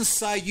he doesn't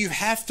say you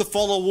have to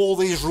follow all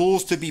these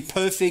rules to be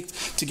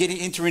perfect to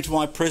enter into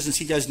my presence.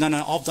 He goes, no,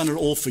 I've done it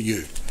all for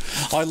you.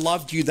 I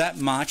loved you that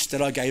much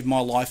that I gave my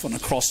life on a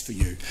cross for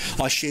you.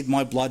 I shed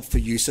my blood for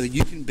you so that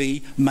you can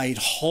be made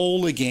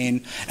whole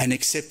again and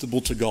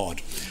acceptable to God.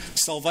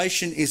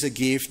 Salvation is a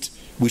gift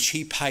which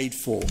he paid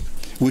for,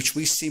 which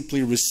we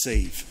simply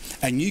receive.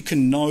 And you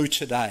can know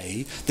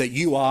today that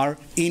you are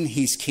in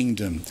his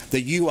kingdom,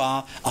 that you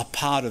are a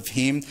part of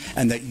him,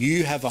 and that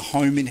you have a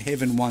home in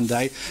heaven one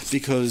day,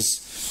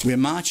 because we're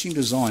marching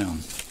to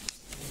Zion,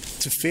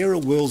 to fairer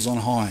worlds on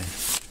high.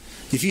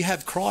 If you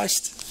have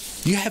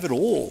Christ, you have it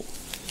all.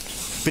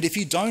 But if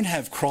you don't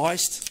have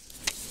Christ,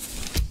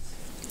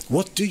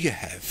 what do you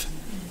have?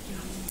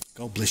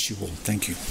 God bless you all. Thank you.